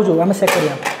भितर जहाँ हो आम चेक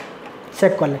करा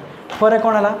चेक कले फर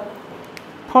कौन है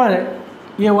फर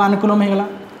ये 1 कूलम होगा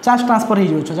चार्ज ट्रांसफर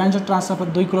हो जान ट्रांसफर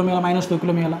 2 कूलम होगा -2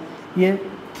 कूलम होगा ये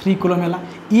 3 कूलम है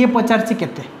ये पचार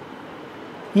केते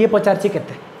ये पचार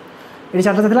केते ये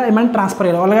चार्ज था एम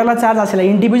ट्रांसफर हो अलग अलग चार्ज आसला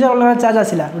इंडिविजुअल अलग चार्ज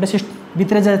आसला गोटे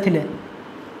भितर जहाँ थे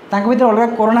भर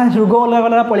अलग कोरोना रोग अलग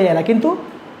अलग पलैला किंतु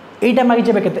यहीटा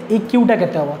मागिचे के क्यूटा के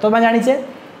हम तो मैं जाचे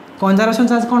कंजर्वेशन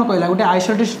चार्ज कौन कहला गोटे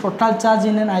isolated total charge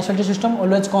in an isolated system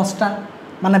always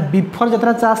constant माने बिफोर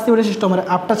जतरा चार्ज थी गोटे सिस्टम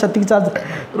आफ्टर से चार्ज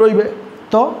रे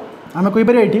तो आम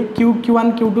कहीपर ये Q1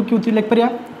 Q2 Q3 लिख पार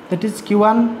that is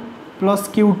Q1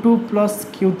 + Q2 +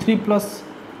 Q3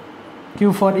 +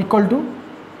 Q4 equal to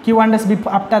Q1 dash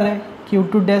after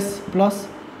Q2 dash +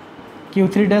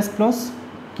 Q3 dash +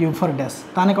 Q4 dash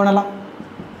ताने कौन है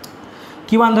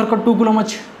Q1 धरकर 2 कूलम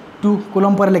अच्छे 2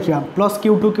 कूलम पर लिखा +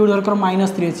 Q2 Q धरकर -3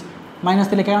 अच्छे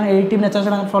 -3 लिखा एडिटिव नेचर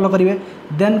से फॉलो करेंगे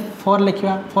देन 4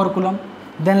 लिखा 4 कूलम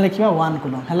देन लिखा 1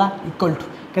 कूलम है इक्वल टू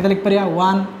के लिख पार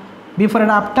 1 बिफोर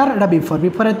एटा आफ्टर एटा बिफोर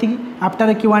ये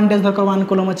आफ्टर Q1 डैश धरकर 1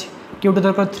 कूलम अच्छे Q2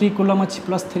 धरकर 3 कूलम अच्छे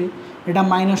 +3 एटा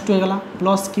 -2 होगा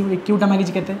प्लस क्यूटा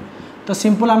मागिचे केते तो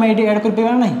सिंपल आम ये एड कर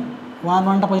पार ना 1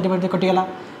 1 टा पॉजिटिव कटिगला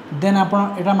देन आप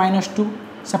 -2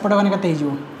 सेपटे गने के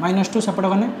 -2 सेपटे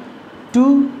गने 2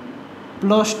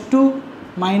 + 2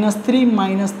 -3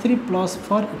 -3 +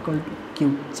 4 इक्वल टू क्यू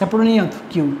सेपटे नहीं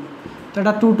क्यू तो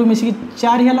यहाँ 2 2 मिसिक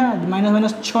 4 है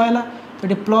 -6 है तो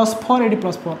ये +4 ये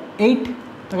 +4 8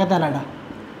 तो क्या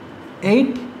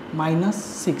 8 -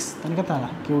 6 तो क्या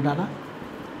क्यूटा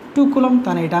 2 कूलम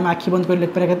ताने एटा हम आखि बंद कर लिख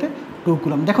पारे केते 2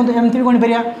 कूलम देखो एमती भी गणी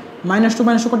परिया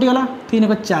 -2 कटिगला 3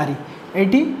 को 4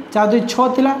 एटी 4 2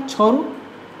 6 थिला 6 रु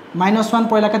 -1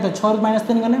 पहला केते 6 रु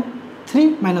 -3 गने 3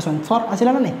 -1 4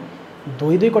 आसिला ना नहीं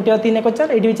 2 2 कटिया 3 को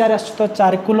 4 एटी भी 4 आछ तो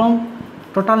 4 coulomb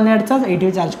total net charge eighty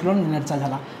भी 4 कूलम नेट चार्ज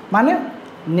हला माने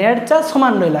नेट चार्ज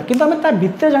समान रहा किंतु आम ता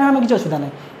भितर जाना आम किसी असुविधा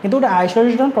नहीं किंतु गोटे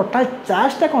आइसोलेटर टोटाल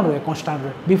चार्जटा कौन रहे कन्स्टाट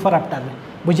रहे बिफोर आफ्टर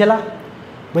बुझेगा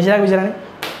बुझेगा बुझेगा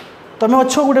तुम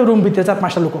अच्छ गोटे रूम भितर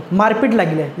 4-5 लोक मारपिट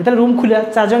लगे जो रूम खुलिया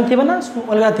 4 जन थे ना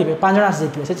अलग थे 5 जन आसी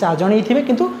जाइए से 4 जन ही थे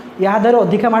कितु या धारे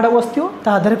अधिका माड़ बसो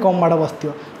तादे कम माड़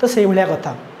बसो तो से भाया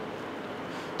कथा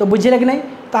तो बुझेगा कि नहीं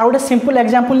तो गोटे सिंपल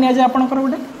एग्जांपल नि जाए आपंकर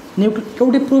गोटे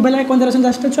कौटे प्रूफ है कंजरवेशन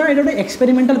चार्जटा छुआ ये गोटे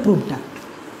एक्सपेरिमेंटल प्रूफटा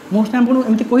मोस्ट आपको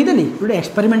एमती कहीदेली गोटे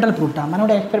एक्सपेरिमेंटल प्रूफटा माने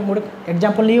गोटे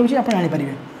एग्जांपल नहीं होची आप जानीपर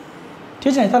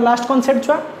ठीक है तो लास्ट कनसेप्ट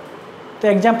छुआ तो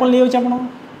एग्जांपल नहीं होची आप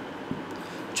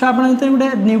छुआ आप गोटे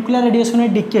न्यूक्लियर रेडिएशन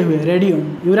डिके हुए रेडियम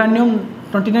यूरानियम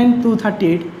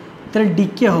 29-238 तो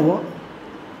डिके हम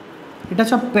यहाँ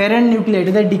छुआ पेरेंट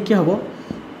न्यूक्लियर डिके हम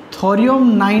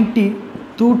थोरियम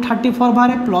 90-234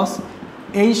 बाहर प्लस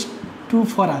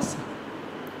H24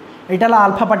 आसे यहाँ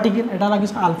आल्फा पार्टिकल यहाँ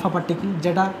किस आल्फा पार्टिकल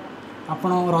जेटा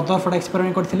आपड़ रदरफोर्ड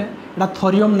एक्सपेरिमेंट करते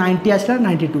थोरियम 90 आसला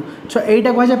 92 सो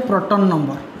यहीटा कहुए प्रोटॉन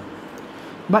नंबर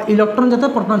बा इलेक्ट्रॉन जते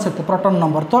प्रोटॉन से प्रोटॉन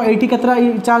नंबर तो ये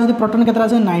चार्ज यदि प्रोटॉन के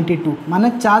 92 माने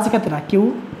चार्ज के क्यू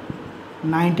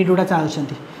 92टा चार्ज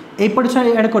अच्छे यपटे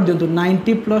ऐड कर दिंतु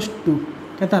 90 + 2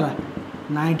 के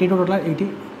 92 टोटाल ये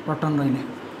प्रोटॉन रही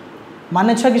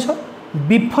माने छुआ किस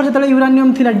बिफोर जो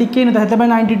यूरानियम थी डिके ना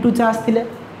 92 चार्ज थे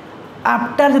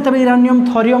आफ्टर जो यूरानियम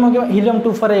थोरियम हीलियम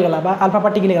 24 होगा आल्फा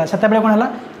पार्टिकल होगा से कौन है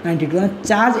 92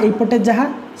 चार्ज यपटे जहाँ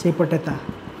से पटे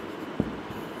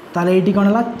ताले ये कौन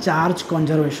है चार्ज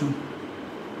कंजर्वेशन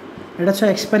एटा छो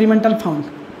एक्सपेरिमेंटल फाउंड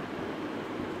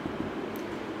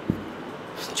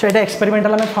छो एटा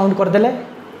एक्सपेरिमेंटल आम फाउंड करदे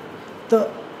तो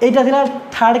यहाँ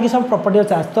थर्ड किस प्रॉपर्टी ऑफ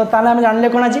चार्ज तो ताले आम जानले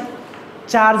कौन आज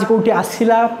चार्ज कौटी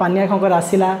आसला पानिया खंकर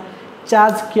आसला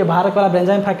चार्ज किए बाहर कला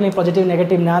बेंजाइन फैक्लिंग पॉजिटिव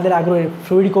नेगेटिव ना दे आगु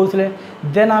फ्लूइड कहते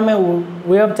देन आम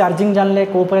वे ऑफ चार्जिंग जानले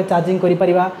कौ पर चार्जिंग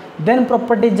करिपरिबा देन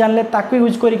प्रॉपर्टीज जानले ताकू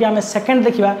यूज करके आम सेकेंड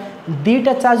देखा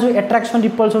दीटा चार्ज जो एट्राक्शन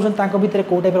रिपल्स होता भितर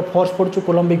कौ टाइप फोर्स पड़ू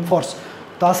कोलम्बिक फोर्स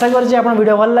तो आशा करछि आप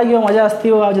वीडियो भल लगे मजा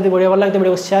आसो और जब वीडियो भल लगे तो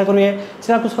वीडियो को शेयर करेंगे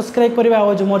चैनल को सब्सक्राइब करेंगे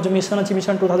और जो मोर जो मिशन अच्छी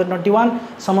मिशन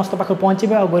 2021 समस्त पाख पहुँचे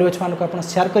और गरीब छुआ को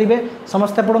शेयर करेंगे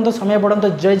समस्ते पढ़ते समय पढ़ते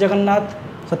जय जगन्नाथ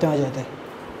सत्यमेव जयते।